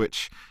toss,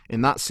 which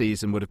in that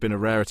season would have been a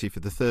rarity for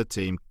the 3rd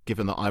team,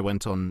 given that I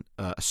went on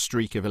a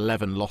streak of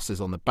 11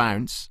 losses on the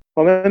bounce?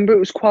 I remember it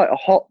was quite a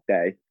hot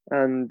day,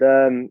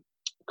 and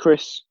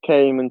Chris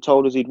came and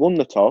told us he'd won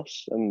the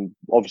toss, and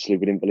obviously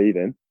we didn't believe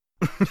him.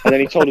 And then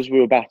he told us we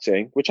were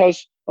batting, which I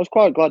was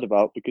quite glad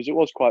about, because it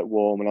was quite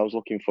warm and I was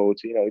looking forward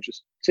to,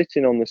 just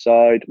sitting on the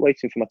side,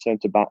 waiting for my turn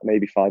to bat,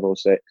 maybe 5 or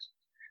 6.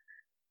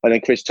 And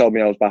then Chris told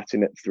me I was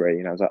batting at 3,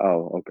 and I was like,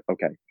 oh,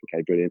 okay,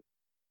 brilliant.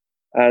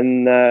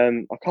 And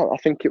I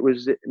think it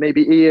was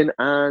maybe Ian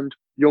and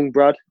young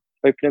Brad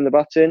opening the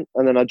batting,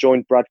 and then I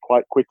joined Brad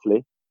quite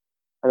quickly.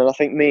 And then I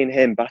think me and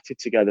him batted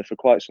together for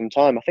quite some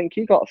time. I think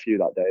he got a few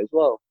that day as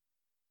well.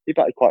 He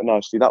batted quite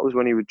nicely. That was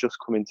when he would just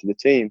come into the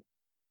team.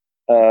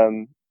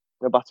 I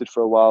batted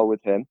for a while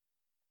with him,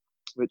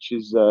 which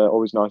is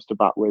always nice to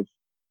bat with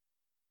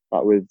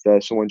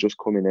someone just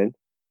coming in.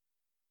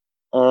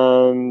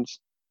 And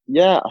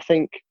yeah, I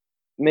think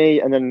me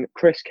and then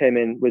Chris came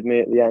in with me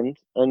at the end.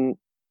 And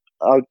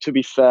to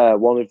be fair,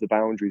 one of the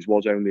boundaries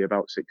was only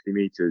about 60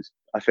 metres.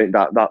 I think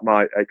that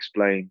might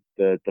explain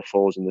the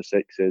 4s and the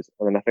 6s.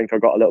 And then I think I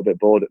got a little bit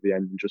bored at the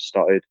end and just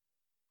started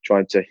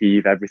trying to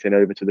heave everything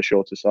over to the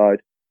shorter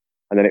side.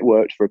 And then it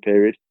worked for a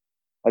period.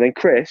 And then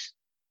Chris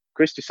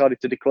decided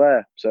to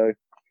declare. So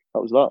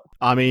that was that.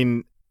 I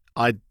mean,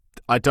 I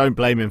don't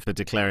blame him for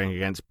declaring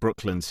against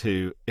Brooklands,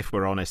 who, if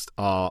we're honest,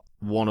 are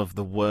one of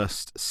the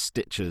worst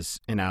stitchers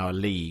in our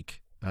league.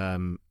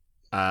 And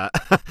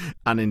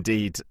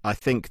indeed, I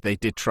think they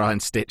did try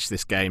and stitch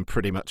this game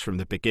pretty much from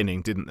the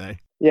beginning, didn't they?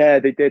 Yeah,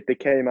 they did. They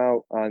came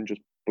out and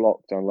just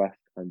blocked and left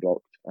and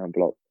blocked and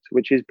blocked,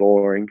 which is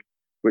boring.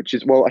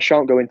 Well, I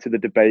shan't go into the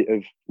debate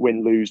of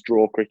win, lose,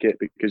 draw cricket,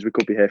 because we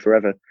could be here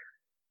forever.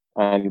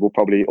 And we'll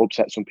probably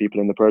upset some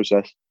people in the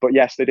process. But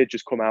yes, they did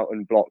just come out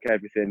and block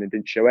everything and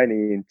didn't show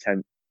any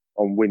intent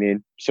on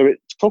winning. So it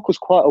took us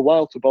quite a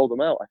while to bowl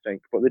them out, I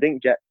think. But they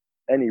didn't get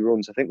any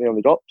runs. I think they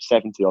only got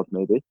 70 odd,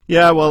 maybe.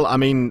 Yeah, well, I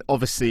mean,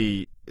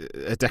 obviously,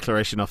 a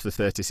declaration after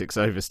 36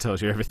 overs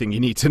tells you everything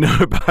you need to know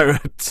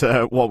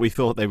about what we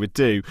thought they would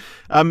do.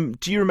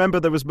 Do you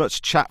remember there was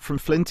much chat from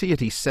Flinty? Had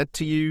he said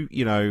to you,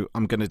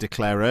 I'm going to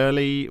declare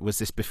early? Was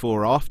this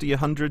before or after your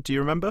 100? Do you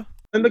remember?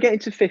 I remember getting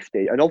to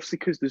 50, and obviously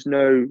because there's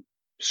no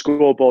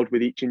scoreboard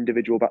with each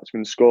individual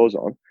batsman's scores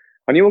on,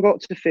 I knew I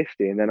got to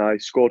 50, and then I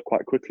scored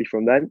quite quickly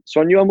from then.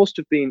 So I knew I must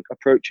have been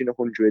approaching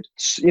 100,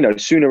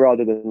 sooner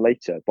rather than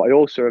later. But I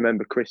also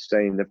remember Chris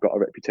saying they've got a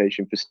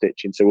reputation for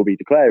stitching, so we'll be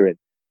declaring.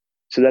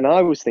 So then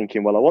I was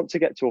thinking, well, I want to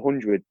get to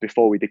 100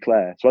 before we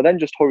declare. So I then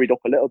just hurried up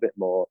a little bit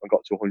more and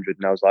got to 100,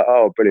 and I was like,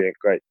 oh, brilliant,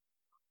 great.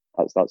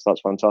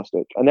 That's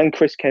fantastic. And then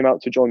Chris came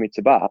out to join me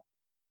to bat,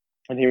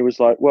 and he was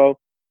like, well,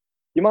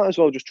 you might as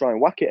well just try and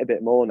whack it a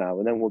bit more now,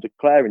 and then we'll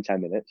declare in 10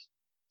 minutes.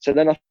 So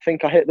then I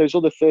think I hit those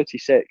other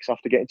 36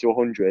 after getting to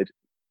 100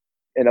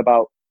 in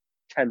about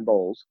 10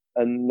 balls,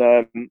 and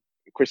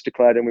Chris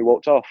declared and we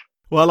walked off.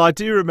 Well, I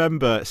do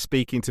remember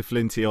speaking to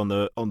Flinty on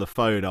the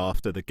phone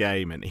after the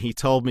game, and he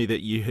told me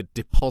that you had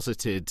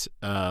deposited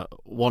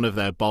one of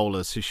their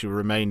bowlers, who should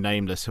remain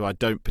nameless, who I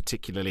don't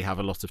particularly have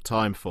a lot of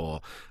time for,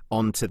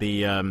 onto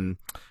the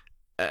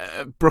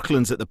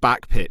Brooklands at the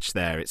back pitch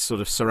there. It's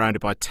sort of surrounded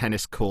by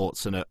tennis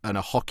courts and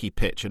a hockey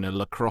pitch and a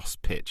lacrosse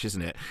pitch,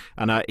 isn't it?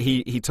 And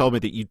he told me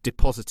that you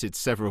deposited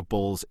several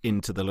balls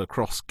into the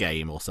lacrosse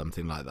game or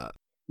something like that.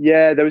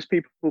 Yeah, there was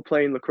people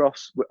playing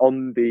lacrosse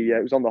on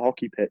it was on the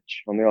hockey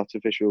pitch, on the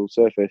artificial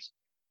surface.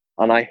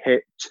 And I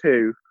hit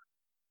 2.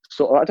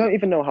 So I don't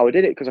even know how I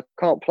did it, because I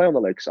can't play on the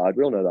leg side.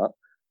 We all know that.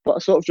 But I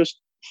sort of just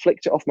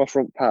flicked it off my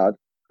front pad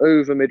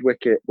over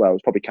mid-wicket. Well, it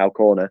was probably cow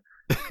corner.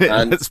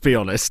 And let's be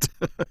honest.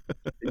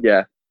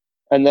 yeah.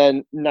 And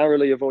then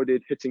narrowly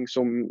avoided hitting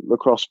some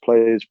lacrosse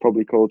players,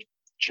 probably called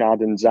Chad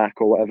and Zach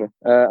or whatever.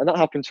 And that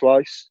happened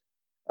twice.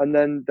 And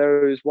then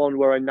there was one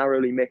where I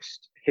narrowly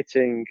missed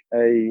hitting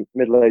a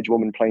middle-aged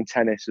woman playing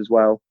tennis as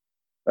well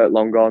at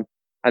Long On.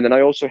 And then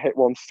I also hit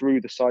one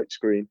through the sight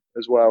screen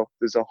as well.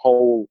 There's a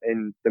hole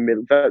in the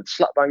middle,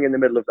 slap bang in the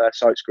middle of their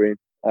sight screen,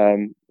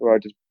 where I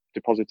just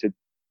deposited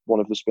one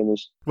of the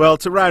spinners. Well,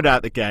 to round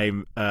out the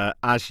game,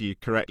 as you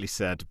correctly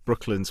said,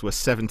 Brooklands were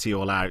 70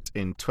 all out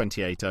in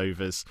 28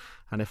 overs.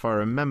 And if I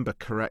remember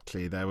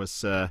correctly, there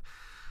was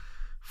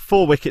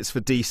 4 wickets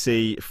for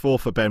DC, 4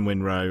 for Ben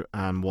Winrow,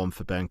 and 1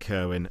 for Ben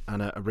Kerwin.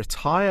 And a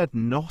retired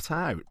not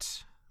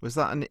out. Was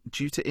that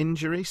due to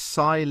injury?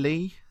 Sai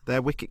Lee,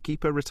 their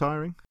wicketkeeper,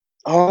 retiring?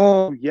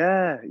 Oh,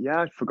 yeah,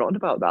 I'd forgotten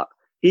about that.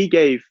 He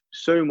gave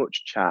so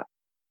much chat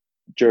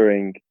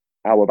during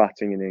our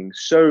batting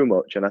innings, so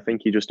much, and I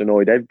think he just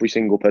annoyed every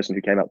single person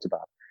who came out to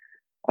bat.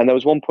 And there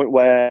was one point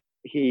where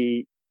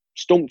he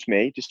stumped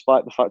me,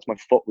 despite the fact my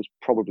foot was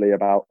probably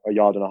about 1.5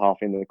 yards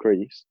in the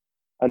crease,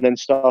 and then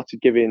started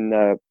giving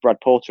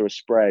Brad Porter a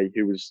spray,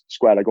 who was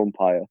square leg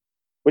umpire,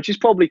 which is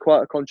probably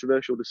quite a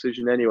controversial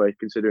decision anyway,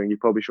 considering you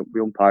probably shouldn't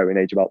be umpiring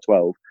age about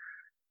 12.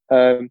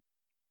 And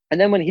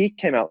then when he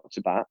came out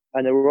to bat,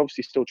 and they were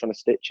obviously still trying to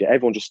stitch it,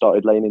 everyone just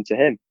started laying into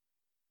him.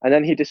 And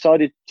then he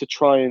decided to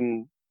try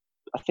and,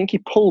 I think he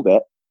pulled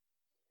it,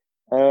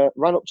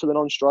 ran up to the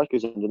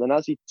non-strikers end, and then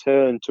as he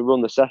turned to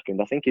run the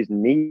second, I think his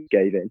knee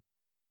gave in.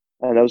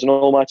 And there was an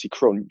almighty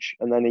crunch,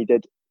 and then he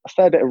did a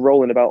fair bit of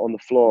rolling about on the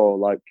floor,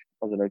 like,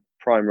 I don't know,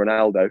 prime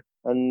Ronaldo.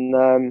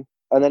 And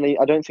then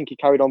I don't think he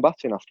carried on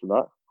batting after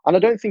that. And I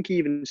don't think he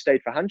even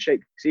stayed for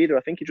handshakes either.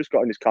 I think he just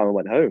got in his car and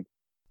went home.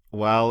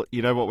 Well,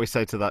 you know what we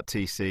say to that,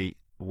 TC?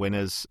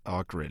 Winners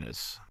are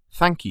grinners.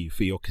 Thank you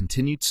for your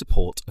continued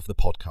support of the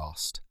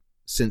podcast.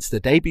 Since the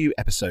debut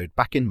episode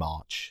back in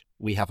March,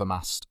 we have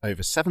amassed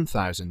over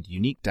 7,000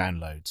 unique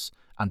downloads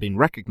and been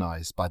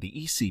recognised by the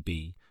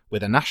ECB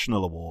with a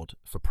national award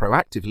for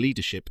proactive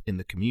leadership in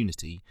the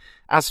community,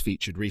 as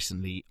featured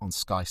recently on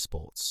Sky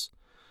Sports.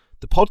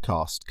 The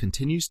podcast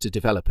continues to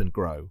develop and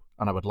grow,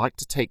 and I would like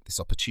to take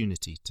this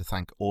opportunity to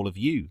thank all of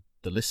you,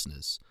 the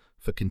listeners,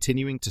 for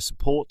continuing to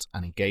support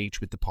and engage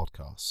with the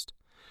podcast.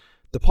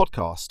 The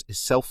podcast is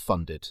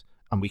self-funded,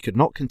 and we could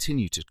not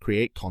continue to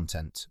create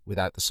content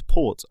without the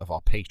support of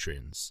our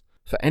Patreons.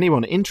 For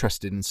anyone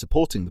interested in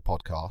supporting the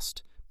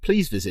podcast,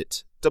 please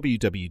visit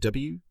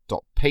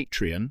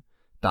www.patreon,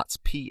 that's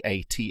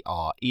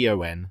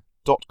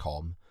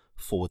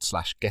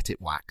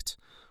patreon.com/getitwhacked,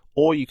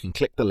 or you can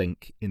click the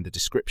link in the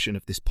description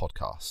of this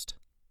podcast.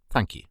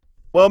 Thank you.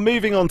 Well,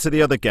 moving on to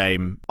the other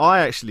game, I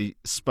actually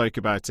spoke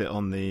about it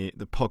on the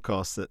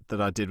podcast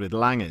that I did with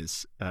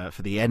Langers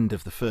for the end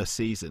of the first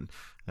season.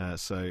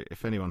 So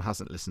if anyone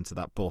hasn't listened to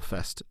that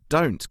Borefest,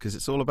 don't, because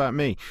it's all about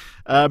me.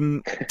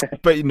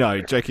 But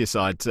no, joking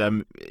aside,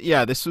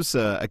 this was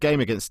a game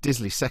against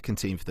Disley, second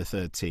team for the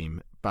third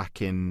team,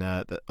 back in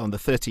on the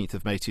 13th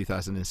of May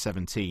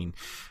 2017.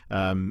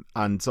 And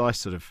I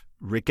sort of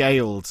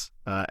regaled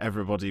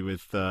everybody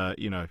with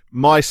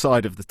my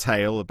side of the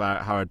tale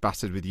about how I'd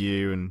batted with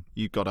you and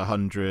you got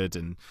 100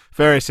 and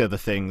various other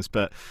things.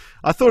 But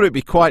I thought it'd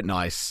be quite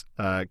nice,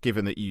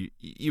 given that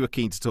you were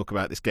keen to talk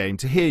about this game,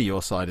 to hear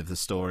your side of the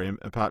story, and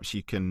perhaps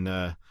you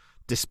can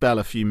dispel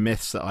a few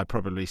myths that I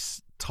probably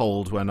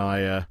told when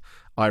I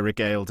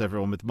regaled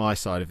everyone with my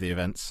side of the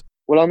events.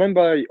 Well, I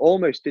remember I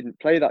almost didn't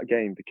play that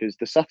game because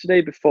the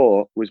Saturday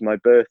before was my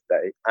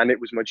birthday and it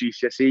was my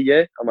GCSE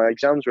year and my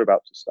exams were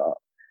about to start.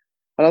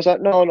 And I was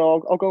like, no,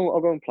 I'll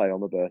go and play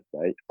on my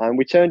birthday. And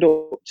we turned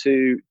up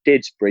to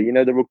Didsbury,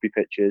 the rugby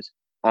pitches,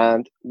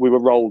 and we were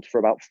rolled for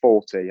about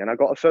 40. And I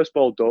got a first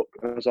ball duck,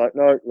 and I was like,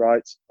 no,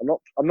 right,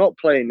 I'm not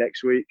playing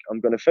next week. I'm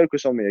going to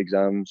focus on my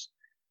exams.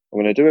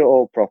 I'm going to do it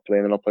all properly,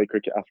 and then I'll play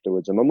cricket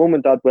afterwards. And my mum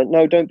and dad went,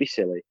 no, don't be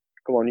silly.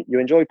 Come on, you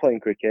enjoy playing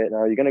cricket.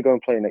 Now you're going to go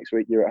and play next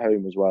week. You're at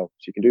home as well,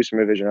 so you can do some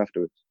revision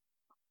afterwards.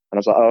 And I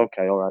was like, oh,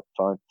 okay, all right,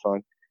 fine.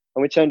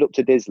 And we turned up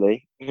to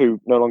Disley, who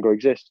no longer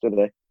exists, do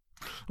they?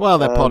 Well,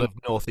 they're part of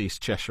North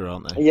East Cheshire,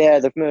 aren't they? Yeah,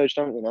 they've merged,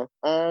 haven't they now?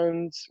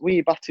 And we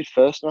batted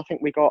first, and I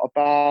think we got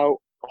about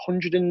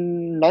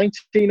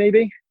 190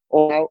 maybe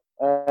all out.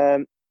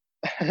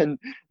 And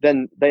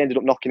then they ended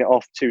up knocking it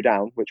off 2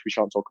 down, which we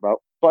shan't talk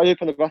about. But I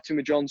opened the batting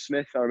with John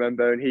Smith, I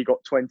remember, and he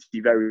got 20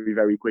 very,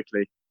 very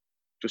quickly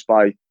just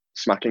by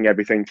smacking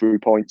everything through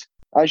point.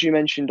 As you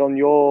mentioned on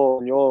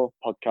your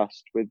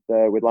podcast with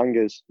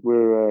Langers, we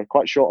were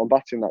quite short on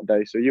batting that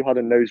day. So you had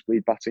a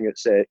nosebleed batting at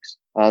 6,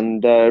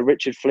 and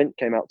Richard Flint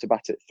came out to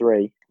bat at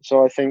 3.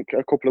 So I think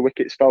a couple of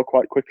wickets fell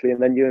quite quickly,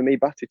 and then you and me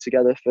batted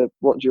together for,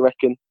 what do you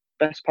reckon,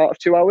 best part of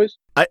 2 hours?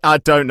 I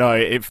don't know.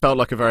 It felt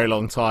like a very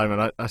long time,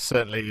 and I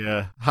certainly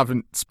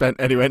haven't spent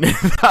anywhere near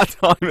that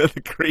time at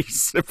the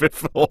crease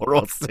before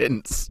or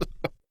since.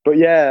 But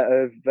yeah,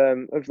 of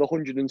the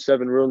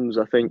 107 runs,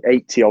 I think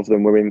 80 of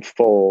them were in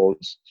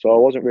 4s. So I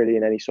wasn't really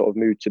in any sort of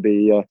mood to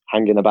be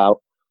hanging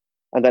about.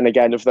 And then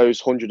again, of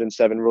those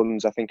 107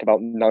 runs, I think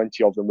about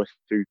 90 of them were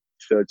through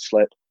third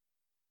slip.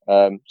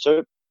 So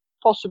it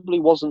possibly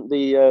wasn't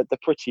the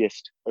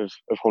prettiest of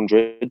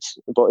hundreds,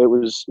 but it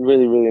was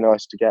really, really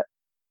nice to get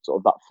sort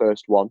of that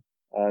first one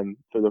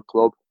for the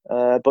club.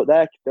 But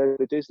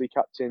the Disley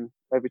captain,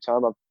 every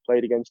time I've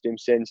played against him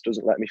since,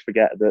 doesn't let me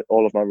forget that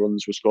all of my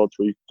runs were scored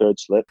through third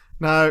slip.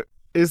 Now,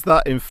 is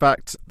that in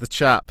fact the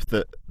chap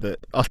that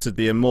uttered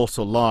the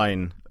immortal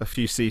line a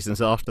few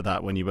seasons after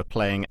that when you were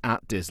playing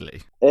at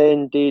Disley?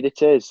 Indeed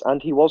it is,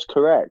 and he was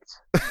correct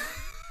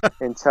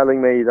in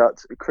telling me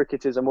that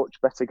cricket is a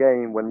much better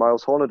game when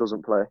Miles Horner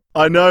doesn't play.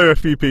 I know a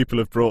few people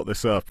have brought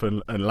this up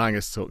and Lang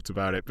has talked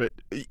about it, but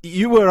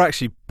you were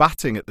actually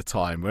batting at the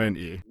time, weren't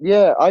you?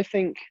 Yeah, I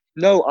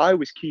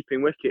was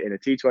keeping wicket in a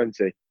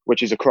T20,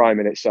 which is a crime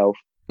in itself.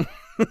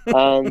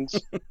 And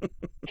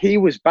he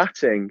was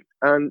batting,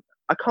 and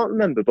I can't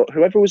remember, but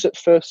whoever was at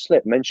first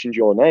slip mentioned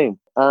your name.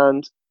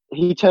 And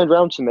he turned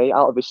around to me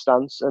out of his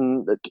stance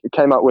and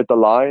came out with the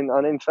line.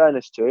 And in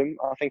fairness to him,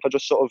 I think I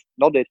just sort of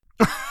nodded.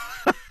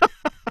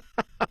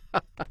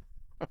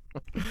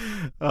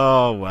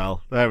 Oh,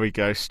 well, there we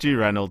go. Stu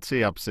Reynolds,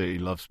 he absolutely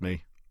loves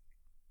me.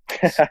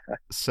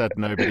 Said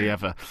nobody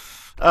ever.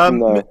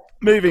 No.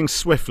 Moving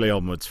swiftly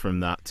onwards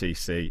from that,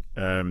 TC,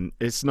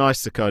 it's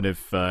nice to kind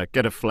of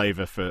get a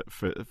flavour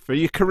for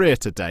your career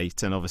to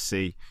date, and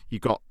obviously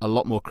you've got a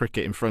lot more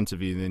cricket in front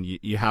of you than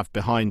you have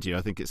behind you,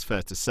 I think it's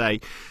fair to say.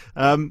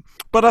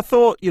 But I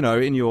thought,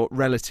 in your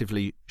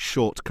relatively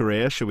short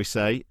career, shall we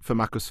say, for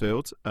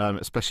Macclesfield,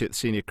 especially at the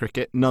senior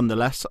cricket,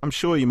 nonetheless, I'm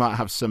sure you might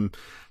have some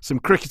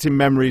cricketing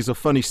memories or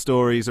funny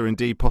stories, or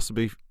indeed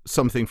possibly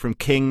something from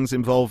Kings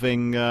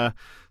involving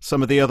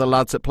some of the other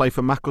lads that play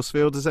for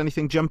Macclesfield. Does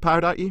anything jump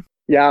out at you?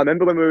 Yeah, I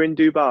remember when we were in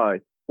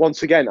Dubai.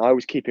 Once again, I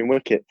was keeping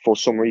wicket for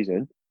some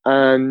reason,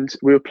 and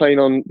we were playing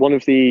on one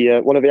of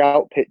the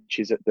out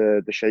pitches at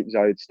the Sheikh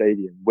Zayed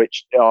Stadium,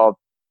 which are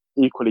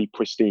equally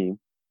pristine.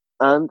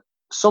 And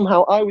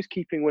somehow I was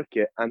keeping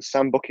wicket, and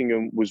Sam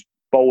Buckingham was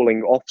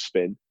bowling off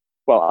spin.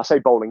 Well, I say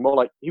bowling, more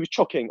like he was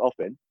chucking off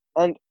in.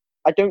 And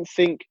I don't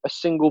think a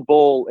single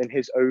ball in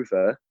his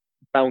over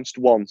bounced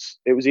once.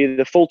 It was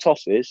either full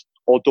tosses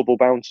or double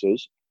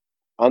bouncers.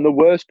 And the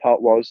worst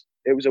part was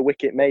it was a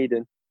wicket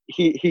maiden.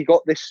 He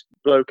got this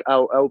bloke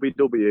out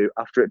LBW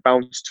after it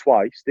bounced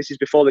twice. This is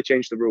before they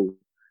changed the rule.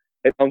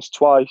 It bounced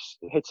twice,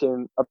 hit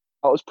him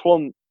about as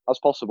plumb as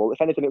possible.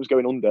 If anything, it was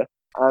going under.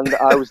 And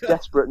I was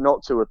desperate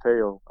not to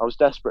appeal.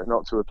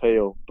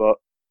 But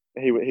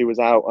he was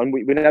out, and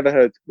we never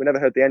heard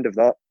the end of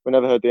that.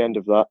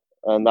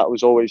 And that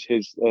was always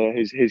his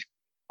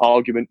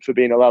argument for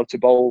being allowed to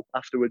bowl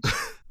afterwards.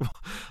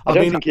 I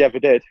don't think he ever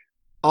did.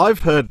 I've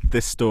heard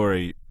this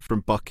story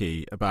from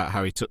Bucky about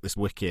how he took this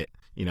wicket,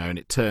 and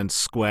it turned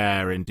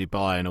square in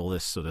Dubai and all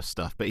this sort of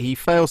stuff. But he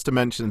fails to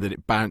mention that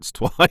it bounced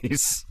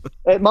twice.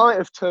 It might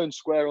have turned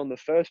square on the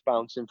first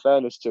bounce, in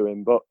fairness to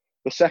him, but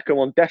the second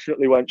one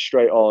definitely went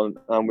straight on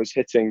and was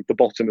hitting the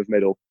bottom of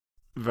middle.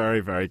 Very,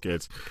 very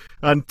good.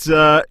 And,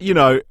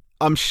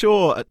 I'm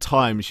sure at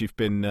times you've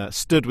been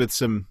stood with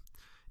some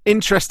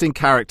interesting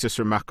characters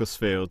from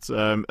Macclesfield.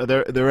 Are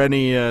there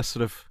any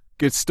sort of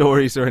good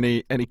stories or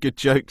any good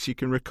jokes you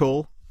can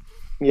recall?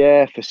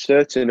 Yeah, for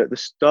certain. At the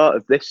start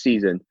of this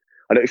season,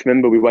 I don't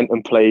remember, we went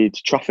and played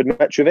Trafford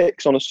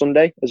Metrovics on a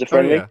Sunday as a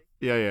friendly. Oh,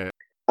 yeah.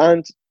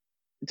 And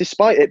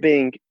despite it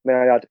being, may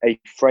I add, a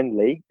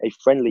friendly,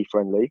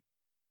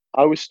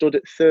 I was stood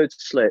at third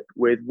slip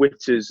with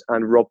Witters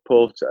and Rob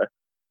Porter,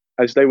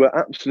 as they were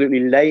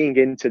absolutely laying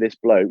into this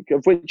bloke,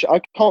 of which I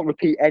can't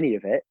repeat any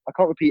of it. I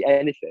can't repeat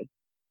anything.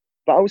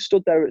 But I was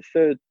stood there at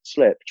third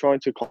slip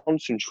trying to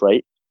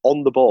concentrate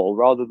on the ball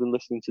rather than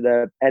listening to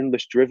their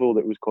endless drivel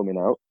that was coming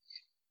out.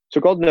 So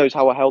God knows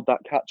how I held that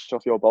catch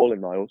off your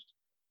bowling, Miles.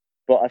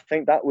 But I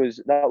think that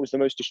was the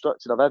most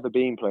distracted I've ever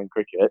been playing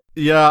cricket.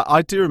 Yeah,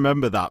 I do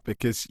remember that,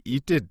 because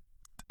you did,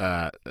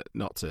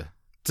 not to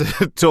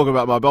talk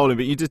about my bowling,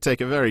 but you did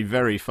take a very,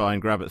 very fine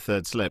grab at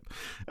third slip,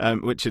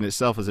 which in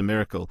itself was a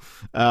miracle.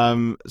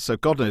 So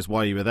God knows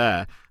why you were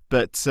there.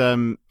 But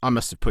I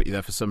must have put you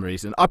there for some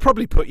reason. I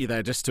probably put you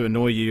there just to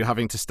annoy you,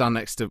 having to stand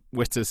next to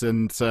Witters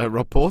and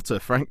Rob Porter,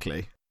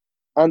 frankly.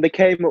 And they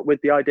came up with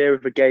the idea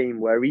of a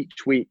game where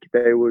each week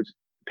they would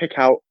pick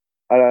out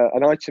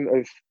an item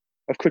of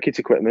cricket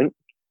equipment,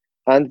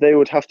 and they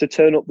would have to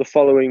turn up the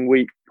following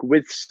week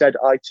with said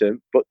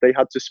item, but they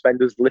had to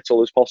spend as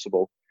little as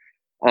possible.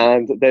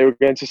 And they were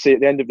going to see at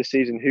the end of the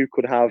season who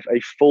could have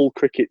a full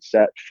cricket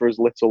set for as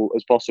little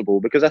as possible.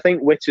 Because I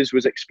think Witters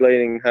was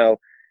explaining how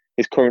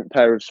his current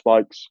pair of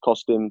spikes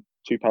cost him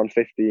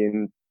 £2.50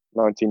 in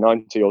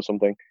 1990 or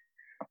something,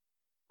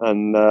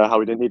 and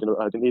how he didn't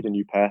need a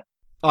new pair.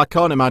 I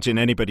can't imagine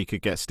anybody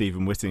could get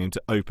Stephen Whittingham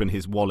to open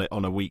his wallet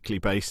on a weekly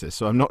basis,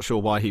 so I'm not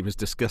sure why he was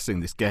discussing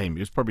this game.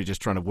 He was probably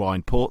just trying to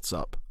wind Ports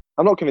up.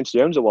 I'm not convinced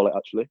he owns a wallet,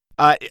 actually.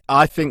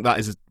 I think that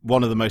is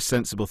one of the most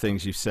sensible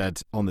things you've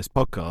said on this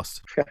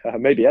podcast.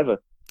 Maybe ever.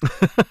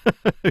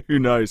 Who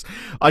knows?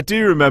 I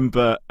do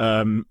remember,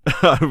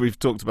 we've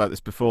talked about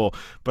this before,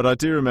 but I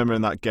do remember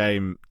in that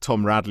game,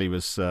 Tom Radley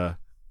was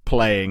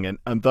playing,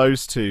 and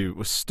those two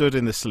were stood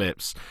in the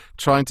slips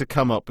trying to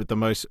come up with the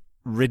most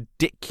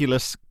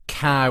ridiculous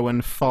cow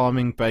and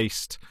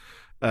farming-based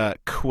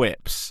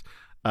quips.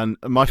 And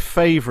my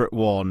favourite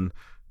one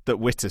that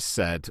Witters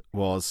said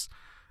was,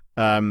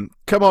 come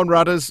on,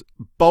 Rudders,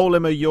 bowl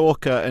him a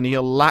Yorker and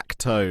he'll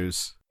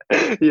lactose.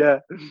 Yeah.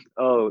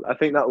 Oh, I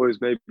think that was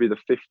maybe the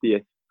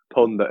 50th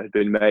pun that had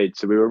been made.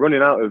 So we were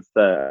running out of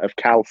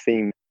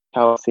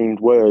cow-themed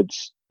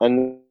words,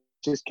 and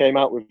just came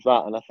out with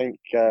that. And I think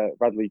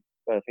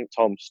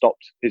Tom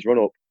stopped his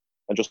run-up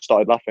and just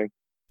started laughing.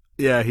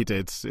 Yeah, he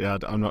did. Yeah,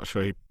 I'm not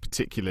sure he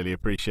particularly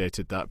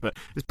appreciated that, but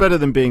it's better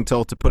than being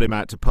told to put him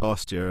out to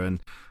pasture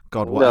and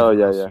God, whatever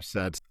else you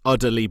said.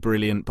 Utterly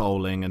brilliant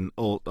bowling and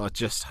all,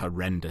 just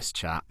horrendous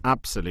chat.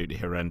 Absolutely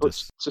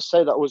horrendous. But to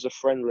say that was a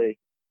friendly,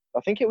 I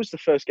think it was the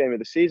first game of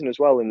the season as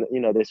well in,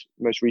 this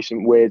most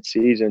recent weird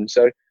season.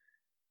 So,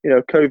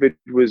 COVID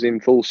was in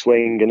full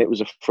swing and it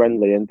was a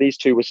friendly, and these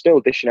two were still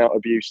dishing out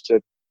abuse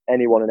to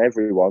anyone and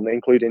everyone,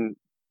 including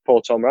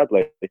poor Tom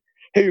Radley,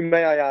 who,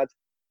 may I add,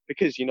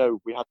 because,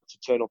 we had to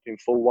turn up in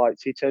full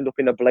whites, he turned up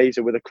in a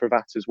blazer with a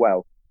cravat as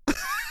well.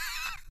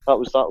 That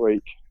was that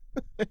week.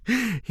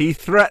 He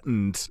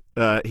threatened,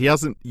 he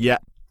hasn't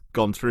yet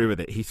gone through with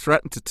it, he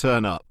threatened to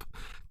turn up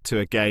to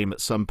a game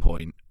at some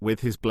point with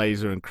his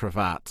blazer and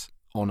cravat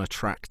on a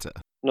tractor.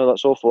 No,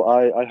 that's awful.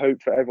 I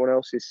hope for everyone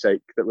else's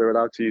sake that we're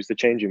allowed to use the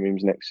changing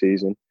rooms next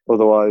season.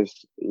 Otherwise,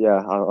 yeah,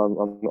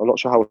 I'm not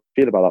sure how I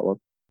feel about that one.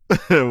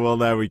 Well,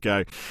 there we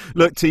go.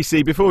 Look,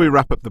 TC, before we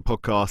wrap up the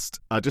podcast,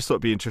 I just thought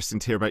it'd be interesting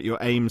to hear about your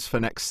aims for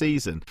next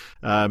season.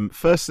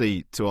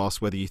 Firstly, to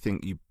ask whether you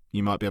think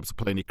you might be able to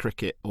play any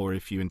cricket, or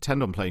if you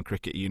intend on playing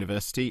cricket at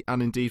university,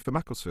 and indeed for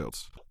Macclesfield.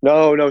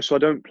 No. So I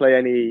don't play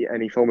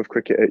any form of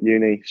cricket at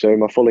uni. So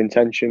my full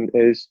intention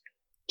is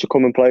to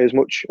come and play as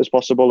much as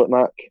possible at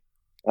Mac.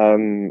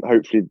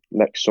 Hopefully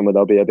next summer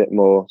there'll be a bit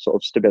more sort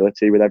of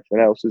stability with everything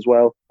else as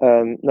well.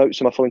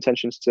 So my full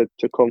intention is to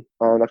come,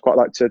 and I'd quite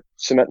like to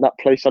cement that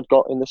place I'd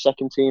got in the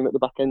second team at the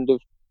back end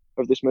of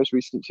this most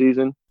recent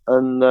season,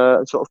 and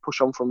sort of push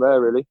on from there,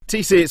 really.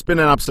 TC, it's been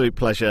an absolute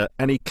pleasure.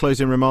 Any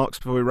closing remarks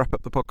before we wrap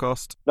up the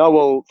podcast? No,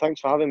 well,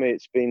 thanks for having me.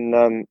 It's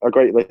been a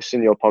great listen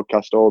to your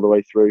podcast all the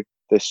way through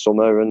this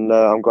summer, and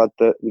I'm glad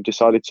that you've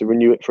decided to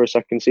renew it for a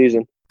second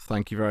season.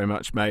 Thank you very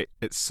much, mate.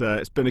 It's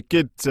been a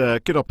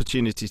good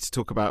opportunity to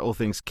talk about all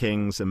things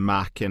Kings and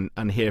Mac,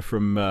 and hear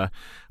from,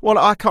 well,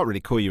 I can't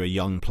really call you a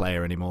young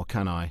player anymore,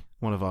 can I?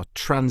 One of our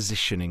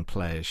transitioning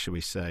players, shall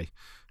we say.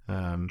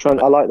 I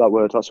like that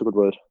word. That's a good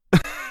word.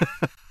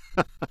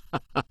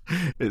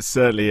 It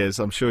certainly is.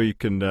 I'm sure you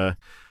can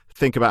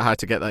think about how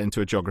to get that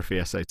into a geography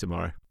essay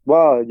tomorrow.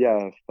 Well,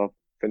 yeah, I've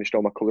finished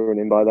all my colouring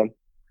in by then.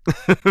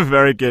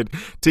 Very good.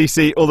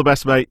 TC, all the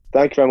best, mate.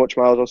 Thank you very much,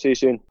 Miles. I'll see you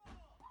soon.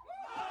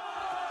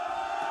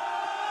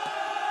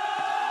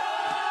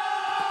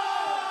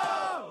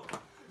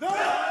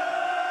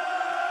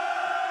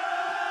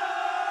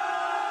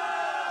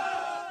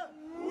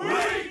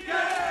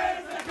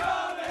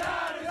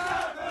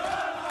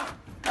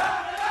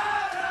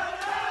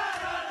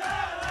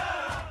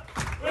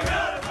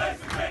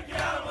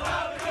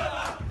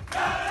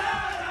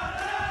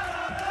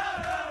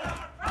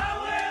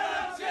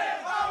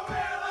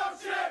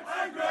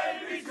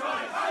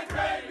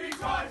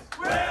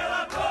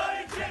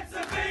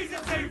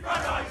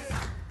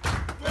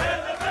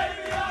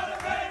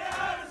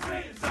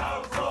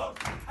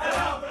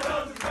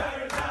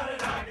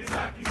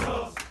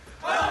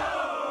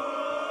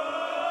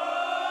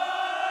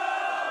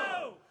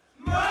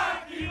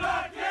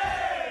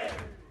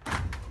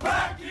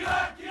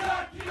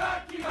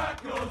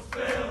 Macclesfield.